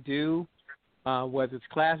that I do, whether it's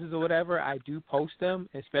classes or whatever, I do post them,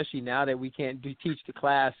 especially now that we can't teach the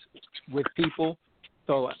class with people.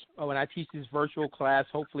 So when I teach this virtual class,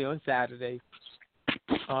 hopefully on Saturday,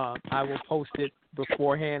 I will post it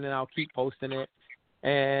beforehand, and I'll keep posting it.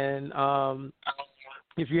 And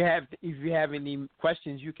if you have any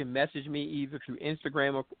questions, you can message me either through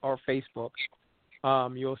Instagram or Facebook.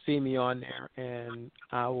 You'll see me on there, and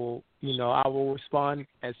I will respond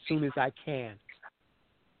as soon as I can.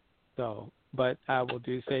 So, but I will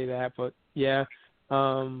say that. But yeah,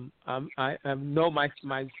 I know my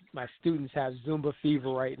students have Zumba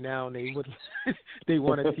fever right now, and they want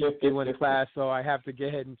to teach, they want a class, so I have to go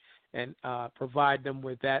ahead and provide them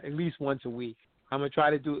with that at least once a week. I'm gonna try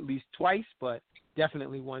to do at least twice, but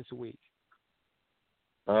definitely once a week.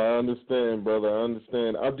 I understand, brother. I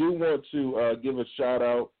understand. I do want to give a shout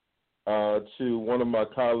out to one of my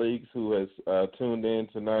colleagues who has tuned in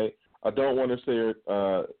tonight. I don't want to say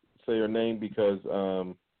her name because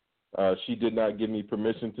she did not give me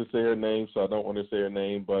permission to say her name, so I don't want to say her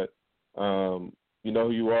name. But you know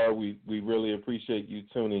who you are. We really appreciate you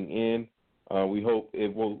tuning in. We hope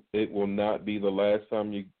it will not be the last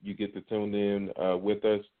time you get to tune in with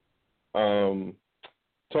us.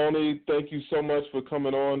 Tony, thank you so much for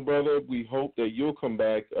coming on, brother. We hope that you'll come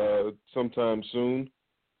back sometime soon.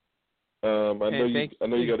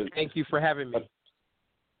 Thank you for having me.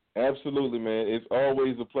 Absolutely, man. It's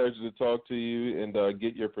always a pleasure to talk to you and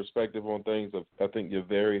get your perspective on things. I think you're a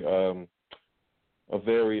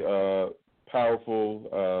very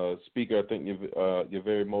powerful speaker. I think you're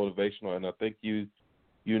very motivational, and I think you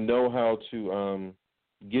know how to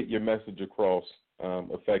get your message across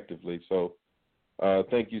effectively. So.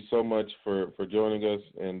 Thank you so much for joining us,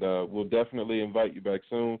 and we'll definitely invite you back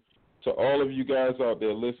soon. To all of you guys out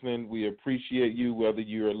there listening, we appreciate you, whether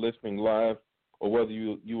you are listening live or whether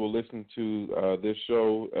you will listen to this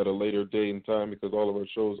show at a later date and time, because all of our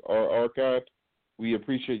shows are archived. We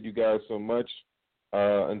appreciate you guys so much.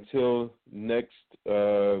 Until next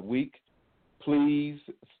week, please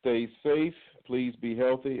stay safe, please be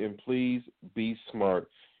healthy, and please be smart.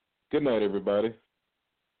 Good night, everybody.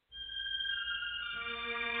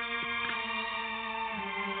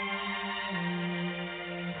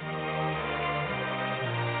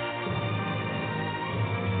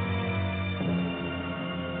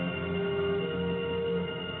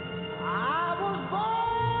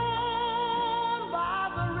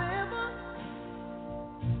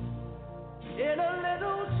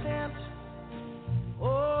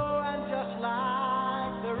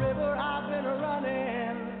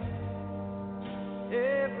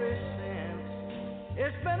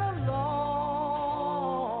 It's been a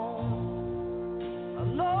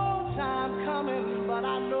long time coming, but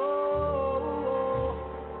I know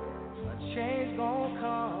a change gonna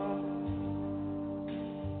come.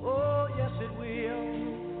 Oh, yes it will.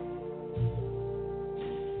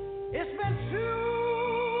 It's been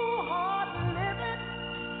too hard living,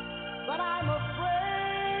 but I'm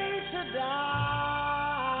afraid to die.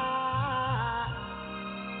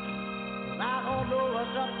 I don't know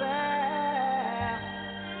what's up there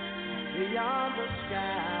beyond the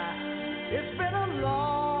sky. It's been a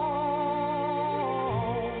long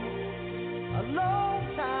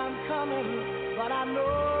time coming, but I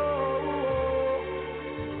know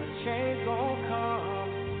a change gonna come.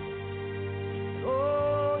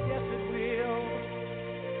 Oh, yes it will.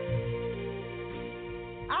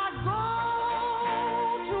 I go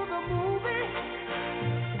to the movie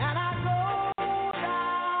and I go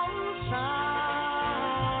downtown.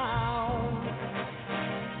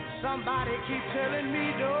 Somebody keep telling me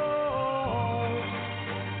don't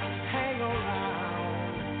hang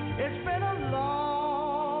around. It's been a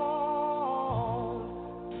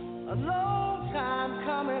long time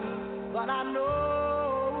coming, but I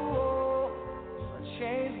know a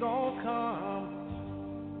change gonna come.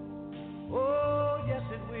 Oh, yes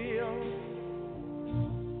it will.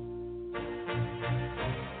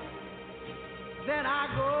 Then I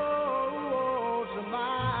go to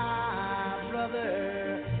my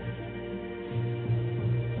brother.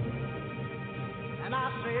 And I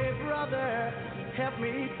say, brother, help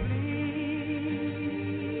me please.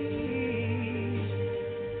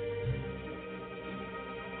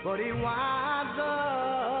 But he winds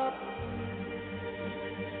up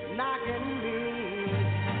knocking me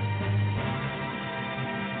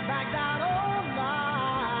back down on my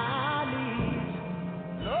knees.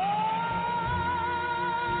 Lord,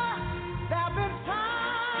 there have been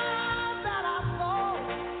times that I thought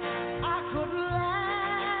I could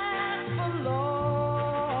last alone.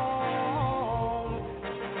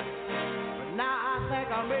 But now I think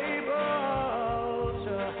I'm able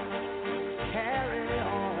to carry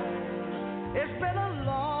on. It's been a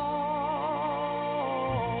long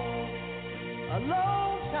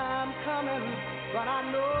time coming, but I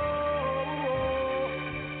know